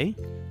Cafe?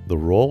 The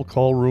Roll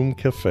Call Room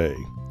Cafe.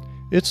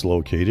 It's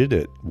located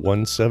at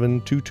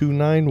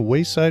 17229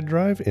 Wayside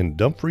Drive in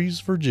Dumfries,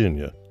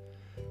 Virginia.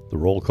 The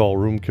Roll Call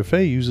Room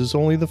Cafe uses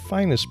only the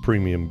finest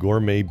premium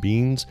gourmet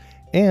beans,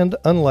 and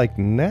unlike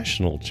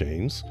national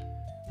chains,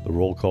 the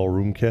Roll Call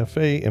Room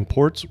Cafe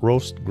imports,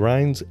 roasts,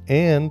 grinds,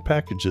 and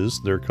packages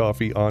their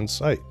coffee on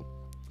site.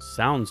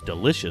 Sounds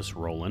delicious,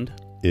 Roland.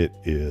 It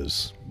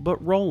is.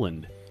 But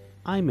Roland,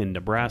 I'm in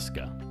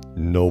Nebraska.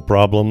 No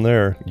problem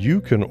there. You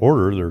can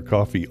order their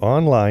coffee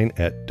online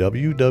at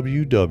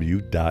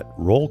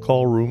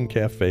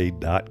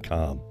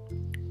www.rollcallroomcafe.com.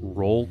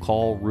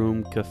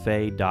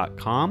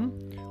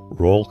 Rollcallroomcafe.com?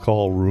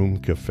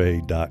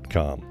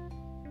 Rollcallroomcafe.com.